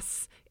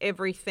discuss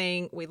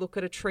everything, we look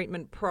at a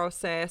treatment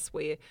process,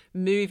 we're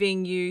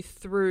moving you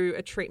through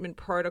a treatment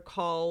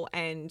protocol,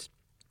 and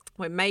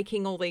we're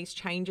making all these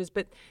changes.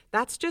 But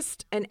that's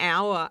just an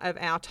hour of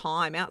our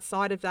time.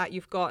 Outside of that,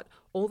 you've got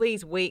all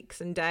these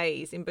weeks and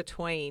days in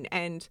between,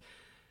 and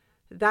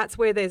that's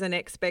where there's an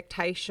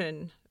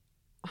expectation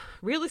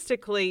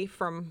realistically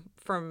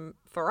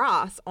for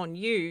us on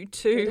you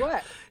to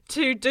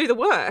do the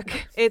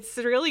work. It's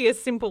really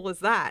as simple as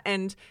that.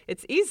 And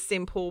it is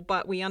simple,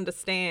 but we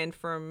understand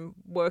from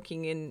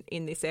working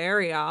in this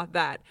area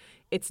that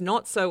it's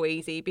not so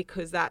easy,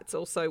 because that's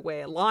also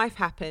where life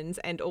happens,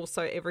 and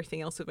also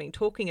everything else we've been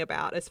talking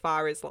about as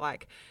far as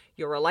like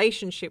your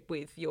relationship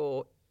with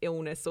your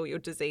illness or your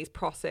disease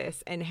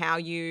process, and how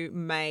you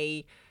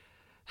may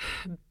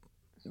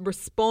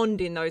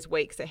respond in those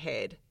weeks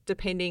ahead,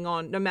 depending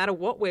on, no matter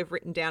what we've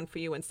written down for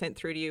you and sent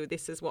through to you,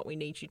 this is what we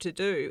need you to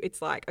do.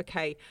 It's like,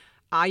 okay,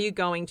 are you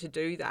going to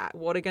do that?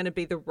 What are going to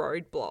be the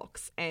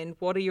roadblocks, and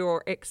what are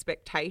your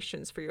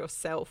expectations for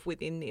yourself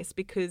within this?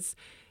 Because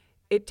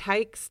it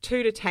takes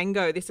two to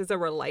tango. This is a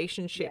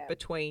relationship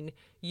between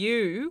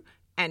you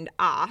and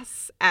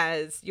us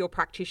as your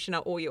practitioner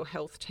or your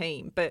health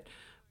team. But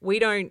we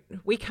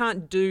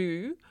can't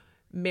do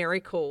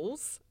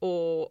miracles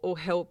or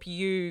help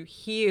you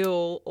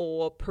heal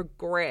or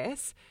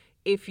progress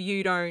if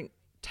you don't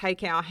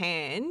take our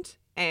hand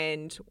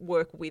and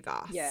work with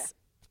us. Yeah.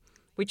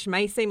 Which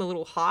may seem a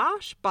little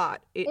harsh,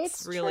 but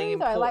it's really true, an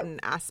though. Like, important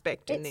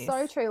aspect in this. It's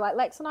so true. Like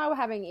Lex and I were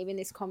having even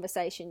this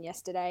conversation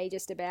yesterday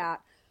just about,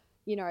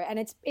 you know, and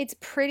it's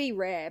pretty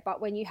rare,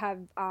 but when you have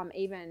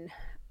even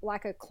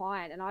like a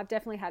client, and I've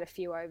definitely had a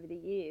few over the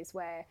years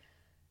where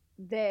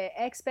their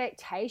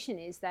expectation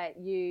is that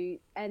you,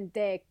 and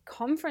their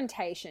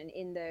confrontation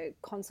in the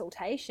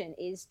consultation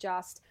is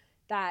just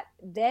that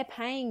they're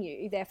paying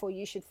you, therefore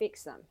you should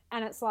fix them.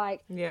 And it's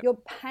like, you're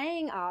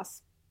paying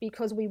us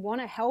because we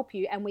want to help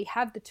you and we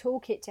have the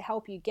toolkit to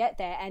help you get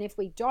there. And if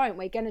we don't,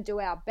 we're going to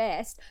do our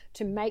best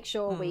to make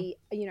sure we,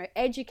 you know,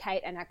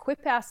 educate and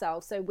equip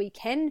ourselves so we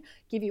can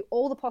give you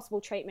all the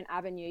possible treatment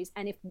avenues.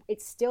 And if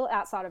it's still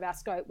outside of our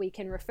scope, we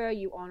can refer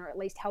you on or at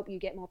least help you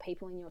get more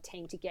people in your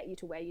team to get you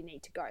to where you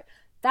need to go.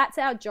 That's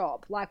our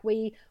job. Like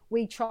we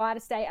try to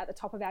stay at the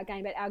top of our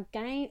game, but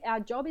our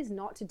job is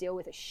not to deal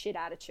with a shit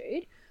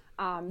attitude.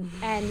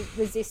 And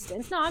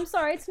resistance. No, I'm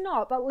sorry, it's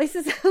not. But this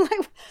is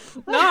like,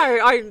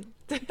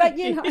 But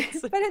you know,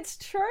 but it's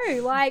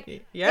true.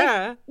 Like,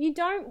 yeah, you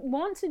don't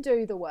want to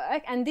do the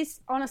work, and this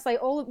honestly,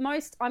 I'm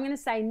going to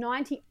say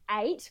 98%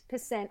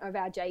 of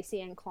our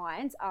JCN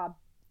clients are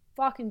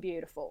fucking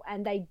beautiful,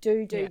 and they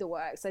do the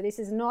work. So this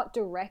is not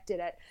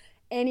directed at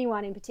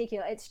anyone in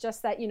particular. It's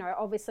just that, you know,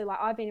 obviously, like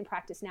I've been in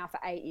practice now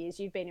for 8 years.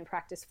 You've been in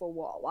practice for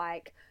what,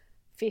 like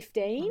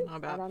 15?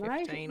 About I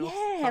don't 15 know. or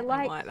something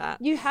like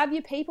that. You have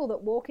your people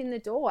that walk in the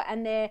door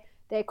and they're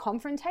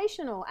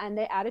confrontational and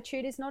their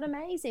attitude is not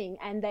amazing,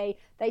 and they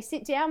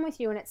sit down with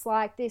you and it's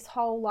like this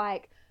whole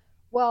like,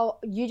 well,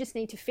 you just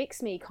need to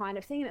fix me kind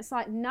of thing. And it's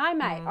like, no,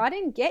 mate, I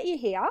didn't get you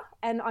here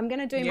and I'm going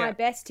to do my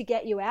best to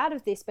get you out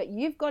of this, but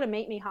you've got to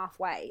meet me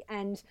halfway.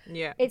 And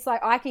it's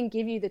like, I can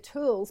give you the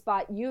tools,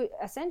 but you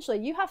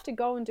have to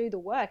go and do the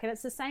work. And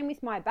it's the same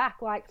with my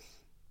back. Like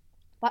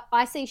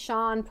I see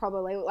Sian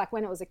probably, like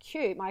when it was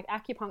acute, my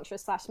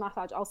acupuncturist /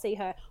 massage, I'll see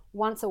her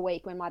once a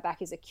week when my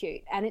back is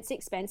acute, and it's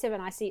expensive.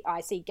 And I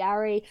see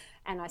Gary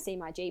and I see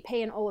my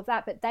GP and all of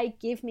that, but they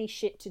give me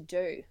shit to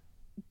do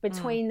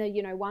between the,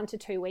 you know, 1 to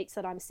 2 weeks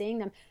that I'm seeing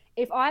them.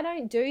 If I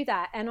don't do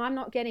that and I'm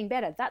not getting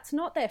better, that's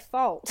not their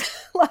fault.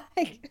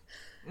 Like,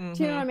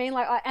 do you know what I mean?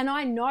 Like,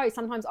 I know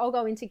sometimes I'll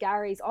go into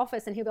Gary's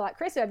office and he'll be like,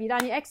 Chris, have you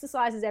done your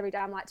exercises every day?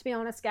 I'm like, to be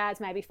honest,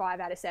 Gads, maybe 5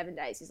 out of 7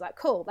 days. He's like,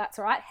 cool, that's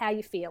all right. How are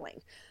you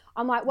feeling?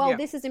 I'm like, well,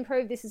 this has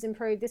improved,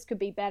 this could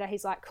be better.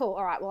 He's like, cool,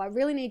 all right, well, I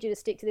really need you to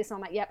stick to this. And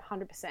I'm like, yep,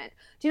 100%.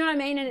 Do you know what I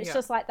mean? And it's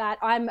just like that.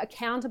 I'm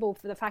accountable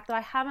for the fact that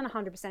I haven't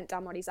 100%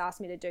 done what he's asked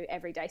me to do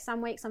every day.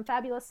 Some weeks I'm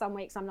fabulous, some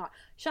weeks I'm not.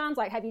 Sian's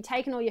like, have you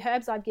taken all your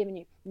herbs I've given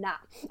you? Nah.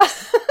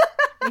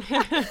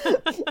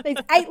 These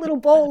 8 little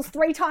balls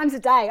 3 times a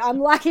day. I'm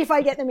lucky if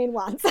I get them in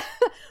once.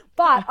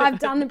 But I've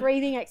done the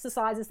breathing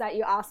exercises that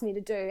you asked me to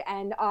do,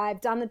 and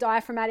I've done the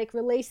diaphragmatic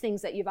release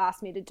things that you've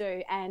asked me to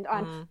do, and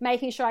I'm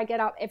making sure I get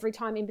up every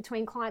time in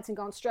between clients and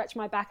go and stretch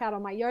my back out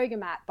on my yoga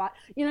mat. But,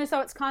 you know,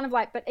 so it's kind of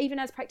like, but even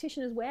as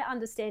practitioners, we're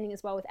understanding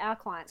as well with our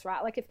clients,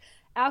 right? Like if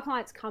our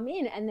clients come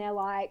in and they're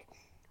like,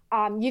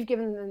 you've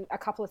given them a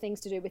couple of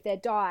things to do with their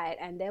diet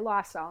and their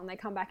lifestyle, and they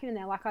come back in and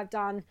they're like, I've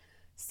done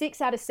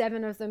 6 out of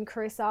 7 of them,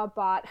 Carissa,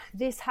 but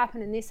this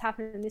happened and this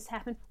happened and this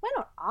happened. We're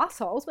not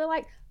assholes. We're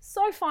like,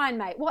 so fine,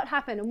 mate. What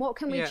happened and what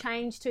can we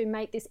change to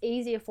make this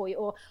easier for you?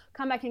 Or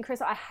come back and,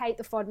 Carissa, I hate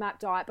the FODMAP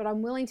diet, but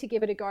I'm willing to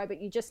give it a go,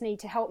 but you just need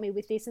to help me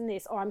with this and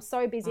this. Or I'm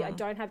so busy, I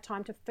don't have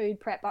time to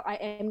food prep, but I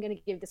am going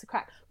to give this a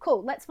crack.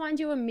 Cool. Let's find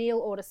you a meal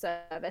order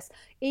service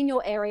in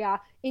your area,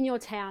 in your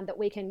town, that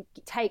we can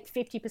take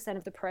 50%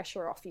 of the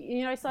pressure off you.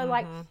 You know, so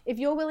like if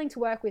you're willing to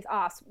work with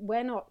us,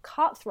 we're not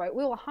cutthroat.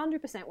 We'll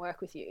 100% work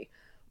with you.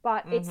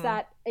 But it's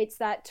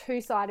that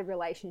two-sided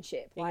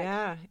relationship. Like,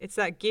 yeah, it's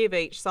that give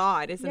each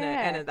side, isn't it?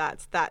 And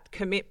that's that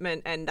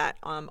commitment and that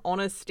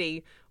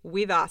honesty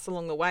with us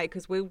along the way,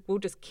 because we'll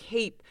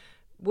keep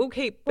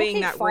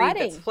being that reed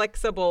that's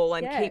flexible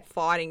and keep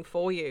fighting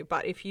for you.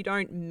 But if you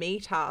don't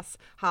meet us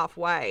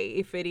halfway,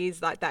 if it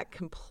is like that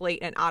complete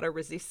and utter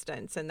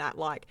resistance and that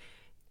like,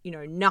 you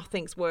know,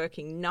 nothing's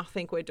working,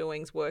 nothing we're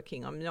doing is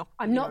working, I'm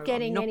not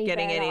getting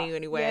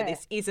anywhere. Yeah.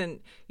 This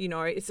isn't, you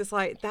know, it's just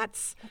like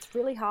that's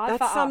really hard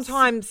for us.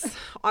 Sometimes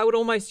I would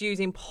almost use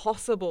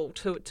impossible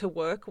to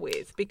work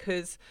with,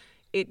 because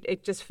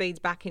it just feeds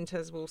back into,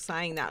 as we were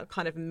saying, that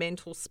kind of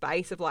mental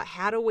space of like,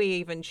 how do we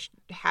even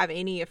have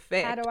any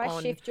effect on... How do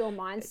I shift your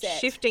mindset?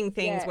 Shifting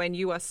things when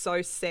you are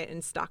so set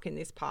and stuck in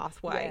this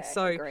pathway. Yeah,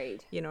 so,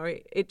 agreed. You know,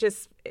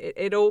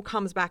 it all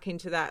comes back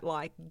into that,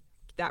 like,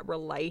 that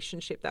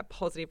relationship, that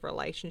positive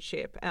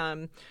relationship.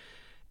 And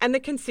the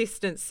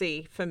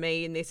consistency for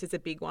me in this is a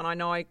big one. I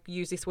know I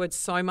use this word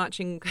so much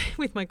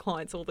with my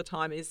clients all the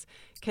time, is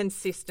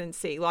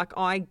consistency. Like,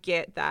 I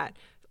get that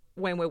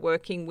when we're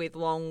working with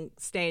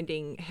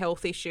long-standing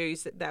health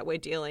issues that we're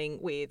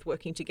dealing with,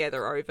 working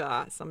together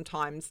over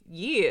sometimes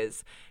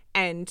years,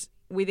 and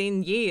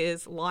within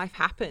years, life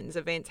happens,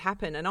 events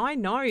happen. And I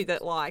know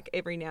that, like,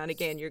 every now and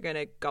again, you're going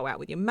to go out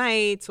with your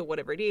mates or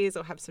whatever it is,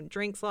 or have some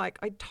drinks. Like,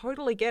 I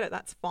totally get it.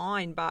 That's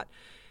fine. But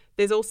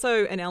there's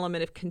also an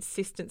element of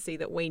consistency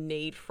that we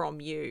need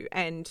from you.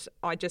 And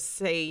I just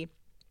see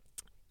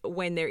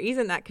when there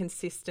isn't that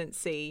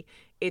consistency,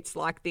 it's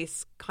like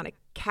this kind of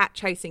cat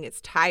chasing its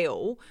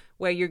tail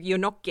where you're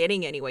not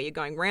getting anywhere. You're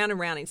going round and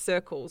round in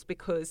circles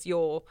because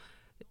you're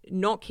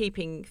not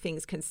keeping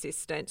things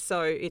consistent.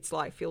 So it's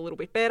like feel a little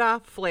bit better,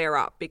 flare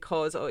up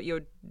because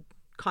you're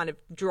kind of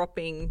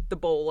dropping the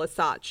ball as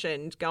such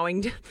and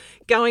going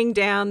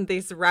down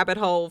this rabbit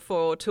hole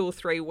for 2 or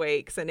 3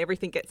 weeks, and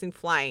everything gets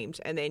inflamed,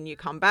 and then you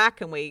come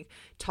back and we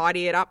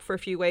tidy it up for a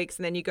few weeks,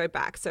 and then you go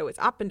back. So it's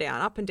up and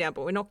down, but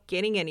we're not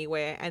getting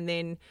anywhere. And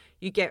then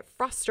you get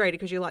frustrated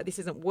because you're like, this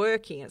isn't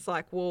working. It's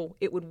like, well,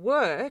 it would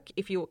work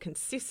if you were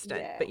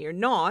consistent, but you're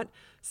not.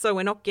 So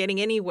we're not getting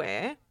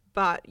anywhere.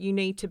 But you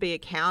need to be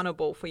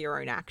accountable for your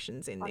own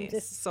actions in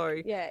this.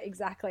 Yeah,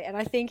 exactly. And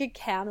I think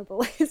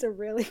accountable is a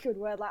really good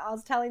word. Like I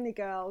was telling the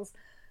girls,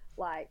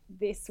 like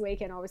this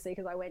weekend, obviously,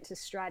 because I went to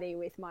Stratty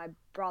with my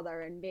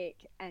brother and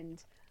Mick,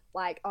 and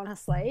like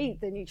honestly,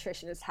 the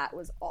nutritionist hat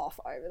was off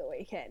over the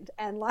weekend,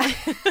 and like,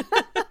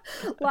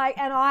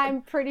 and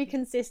I'm pretty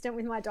consistent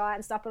with my diet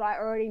and stuff, but I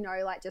already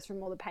know, like, just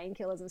from all the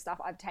painkillers and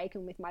stuff I've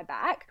taken with my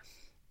back,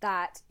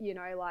 that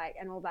like,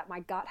 and all that,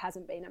 my gut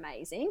hasn't been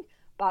amazing.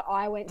 But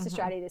I went to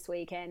Stratty this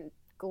weekend.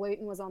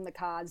 Gluten was on the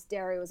cards.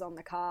 Dairy was on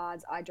the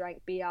cards. I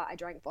drank beer. I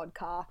drank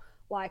vodka.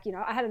 Like,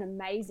 I had an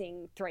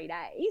amazing 3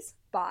 days,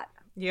 but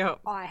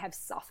I have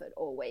suffered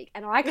all week.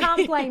 And I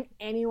can't blame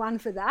anyone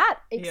for that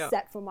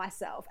except for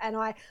myself. And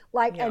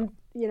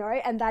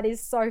and that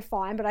is so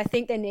fine. But I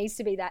think there needs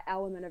to be that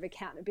element of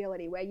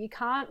accountability where you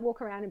can't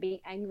walk around and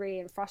be angry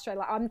and frustrated.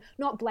 Like, I'm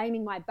not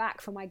blaming my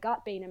back for my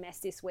gut being a mess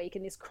this week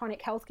and this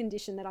chronic health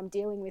condition that I'm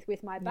dealing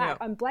with my back.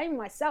 I'm blaming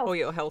myself. Or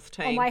your health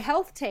team. On my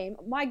health team.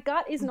 My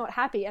gut is not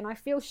happy and I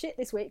feel shit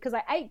this week because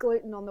I ate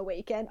gluten on the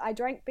weekend. I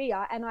drank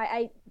beer and I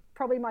ate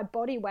probably my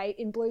body weight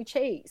in blue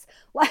cheese.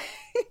 Like...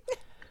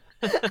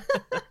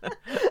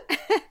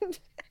 and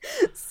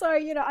so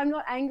I'm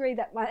not angry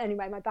that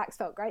my back's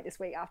felt great this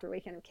week after a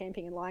weekend of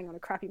camping and lying on a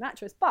crappy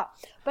mattress, but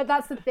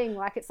that's the thing,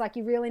 like, it's like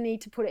you really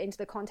need to put it into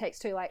the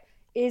context too, like,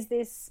 is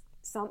this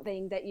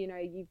something that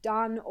you've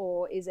done,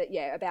 or is it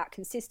about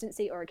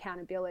consistency or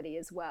accountability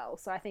as well?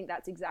 So I think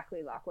that's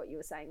exactly like what you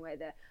were saying, where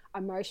the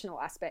emotional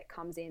aspect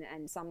comes in,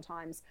 and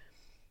sometimes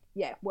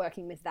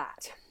working with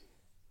that.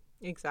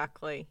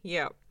 Exactly.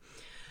 Yeah.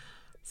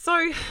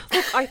 So,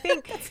 look, I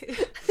think...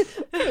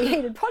 Pretty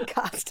heated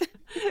podcast.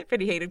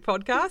 Pretty heated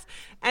podcast.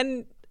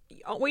 And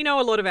we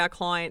know a lot of our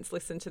clients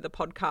listen to the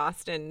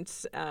podcast, and,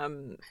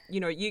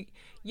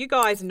 you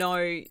guys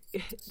know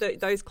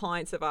those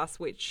clients of us,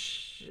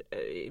 which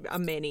are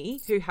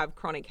many, who have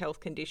chronic health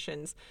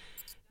conditions.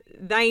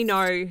 They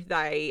know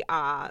they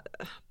are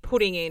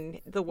putting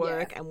in the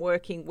work and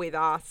working with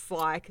us.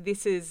 Like,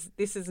 this is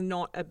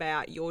not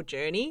about your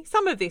journey.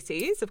 Some of this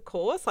is, of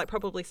course, like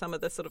probably some of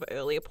the sort of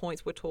earlier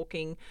points we're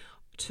talking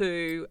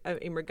to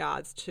in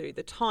regards to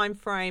the time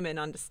frame and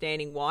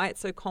understanding why it's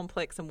so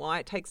complex and why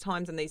it takes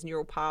time and these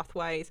neural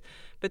pathways.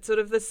 But sort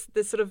of this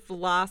sort of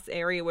last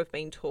area we've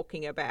been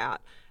talking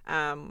about,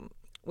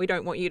 we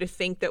don't want you to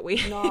think that we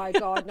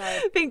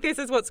think this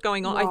is what's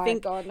going on. I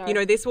think,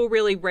 this will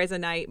really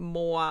resonate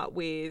more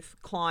with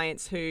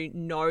clients who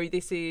know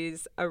this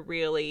is a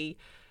really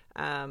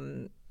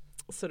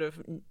sort of,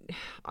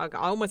 I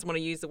almost want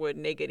to use the word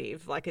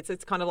negative. Like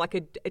it's kind of like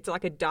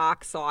a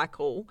dark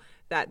cycle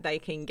that they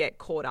can get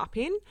caught up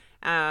in.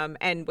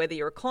 And whether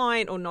you're a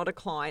client or not a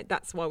client,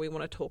 that's why we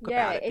want to talk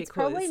about it,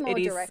 because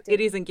it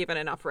isn't given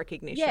enough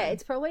recognition. Yeah,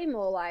 it's probably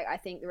more like, I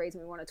think the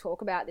reason we want to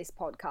talk about this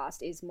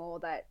podcast is more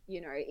that,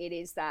 it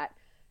is that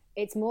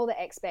it's more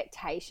the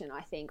expectation,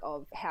 I think,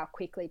 of how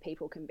quickly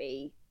people can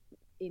be,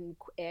 in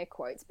air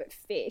quotes, but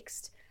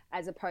fixed,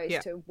 as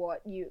opposed to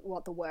what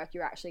the work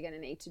you're actually going to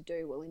need to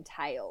do will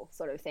entail,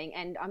 sort of thing.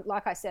 And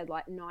like I said,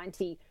 like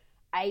 99%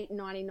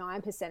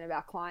 of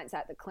our clients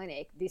at the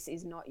clinic, this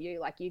is not you.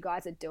 Like, you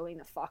guys are doing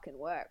the fucking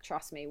work.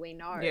 Trust me, we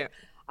know. Yeah.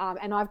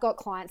 And I've got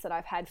clients that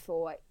I've had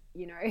for,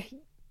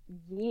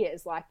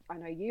 years, like I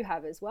know you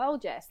have as well,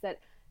 Jess, that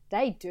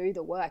they do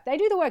the work. They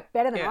do the work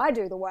better than I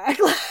do the work.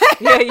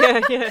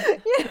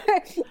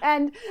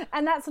 And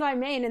that's what I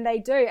mean. And they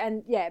do.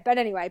 And but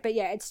anyway,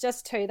 it's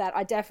just too that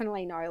I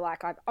definitely know,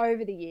 like, I've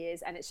over the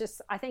years, and it's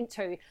just, I think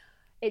too,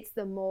 it's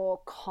the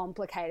more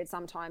complicated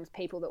sometimes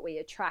people that we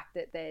attract,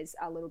 that there's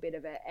a little bit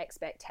of an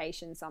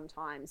expectation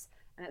sometimes.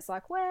 And it's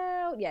like,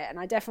 well, and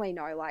I definitely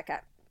know, like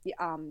at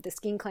the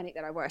skin clinic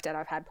that I worked at,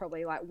 I've had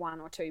probably like 1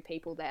 or 2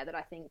 people there that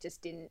I think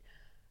just didn't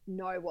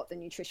know what the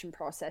nutrition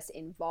process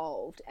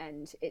involved.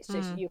 And it's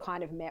just, you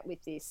kind of met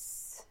with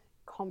this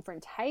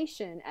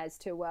confrontation as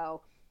to,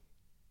 well,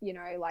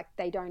 like,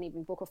 they don't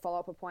even book a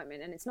follow-up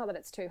appointment. And it's not that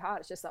it's too hard.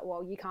 It's just like,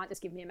 well, you can't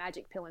just give me a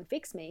magic pill and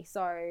fix me.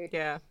 So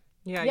so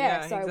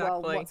exactly.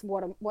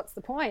 Well, what's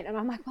the point? And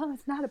I'm like, well,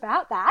 it's not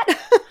about that.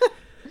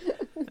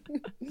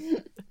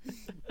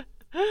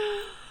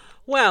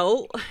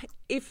 Well,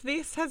 if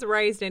this has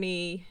raised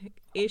any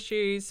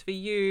issues for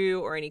you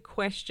or any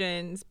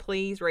questions,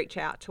 please reach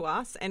out to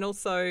us. And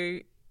also,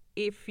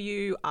 if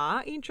you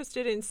are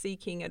interested in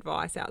seeking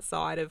advice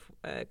outside of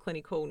a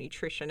clinical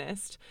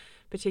nutritionist,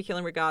 particularly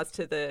in regards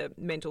to the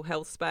mental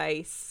health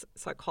space,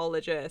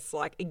 psychologists,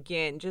 like,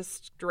 again,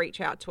 just reach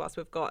out to us.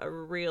 We've got a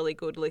really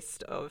good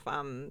list of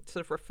sort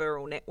of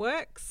referral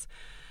networks.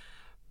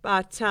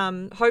 But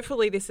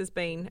hopefully this has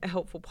been a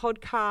helpful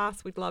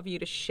podcast. We'd love you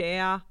to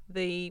share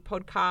the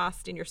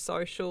podcast in your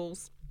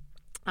socials.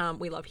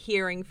 We love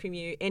hearing from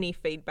you. Any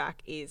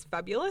feedback is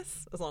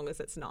fabulous, as long as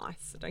it's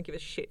nice. Don't give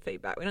us shit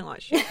feedback. We don't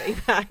like shit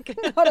feedback.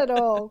 Not at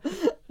all.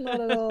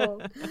 Not at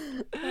all.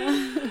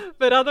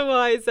 But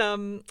otherwise,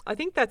 I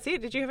think that's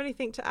it. Did you have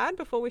anything to add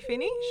before we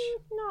finish?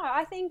 No,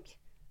 I think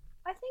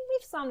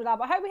we've summed it up.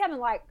 I hope we haven't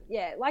like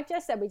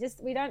Jess said,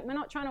 we're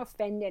not trying to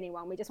offend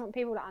anyone. We just want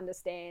people to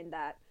understand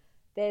that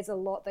there's a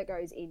lot that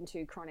goes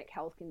into chronic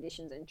health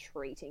conditions and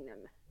treating them.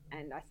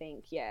 And I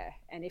think,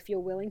 and if you're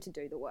willing to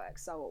do the work,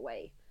 so are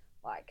we.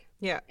 Like,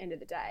 end of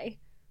the day,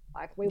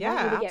 like, we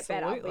want you to get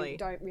better. We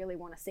don't really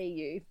want to see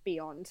you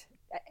beyond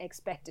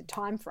expected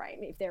time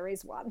frame, if there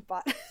is one.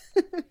 But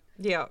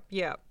yeah.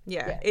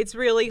 It's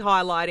really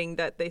highlighting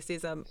that this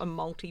is a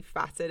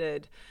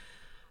multifaceted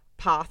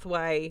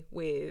pathway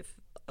with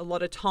a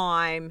lot of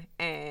time,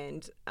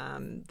 and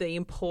the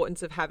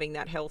importance of having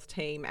that health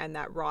team and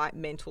that right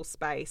mental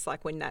space.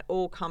 Like, when that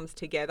all comes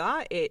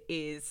together, it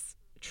is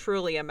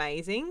truly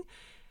amazing,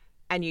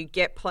 and you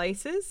get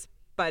places.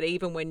 But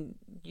even when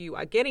you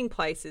are getting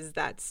places,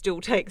 that still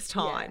takes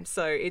time. Yeah.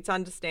 So it's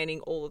understanding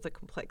all of the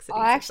complexities.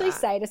 I actually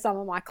say to some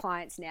of my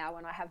clients now,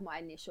 when I have my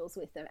initials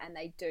with them, and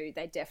they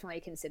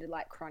definitely consider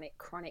like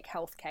chronic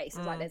health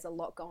cases, like there's a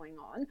lot going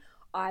on.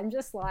 I'm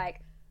just like,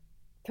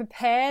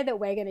 prepare that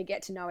we're going to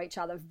get to know each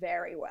other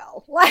very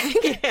well.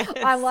 Like,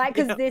 I'm like,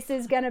 because this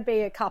is going to be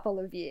a couple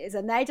of years,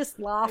 and they just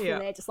laugh and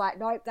they're just like,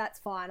 nope, that's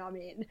fine, I'm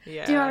in.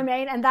 Yeah. Do you know what I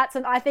mean? And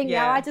I think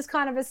now I just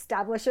kind of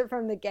establish it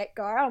from the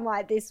get-go. I'm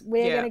like,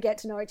 we're going to get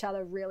to know each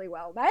other really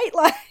well, mate.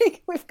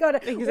 Like, we've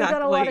got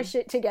a lot of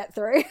shit to get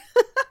through.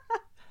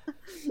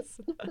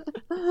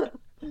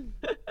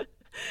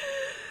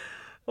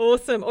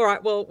 Awesome. All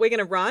right, well, we're going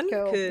to run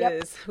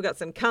because we've got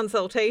some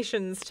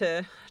consultations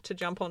to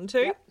jump onto.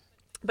 Yep.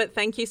 But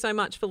thank you so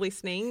much for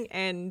listening,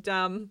 and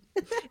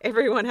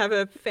everyone have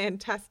a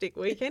fantastic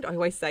weekend. I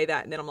always say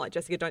that, and then I'm like,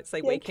 Jessica, don't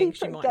say weekend.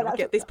 She might not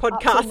get this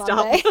podcast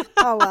up.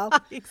 Oh, well.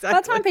 Exactly.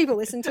 By the time people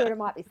listen to it, it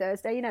might be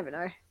Thursday. You never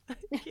know.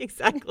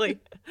 Exactly.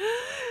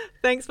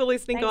 Thanks for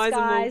listening, guys,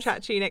 and we'll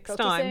chat to you next time.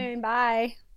 Talk to you soon. Bye.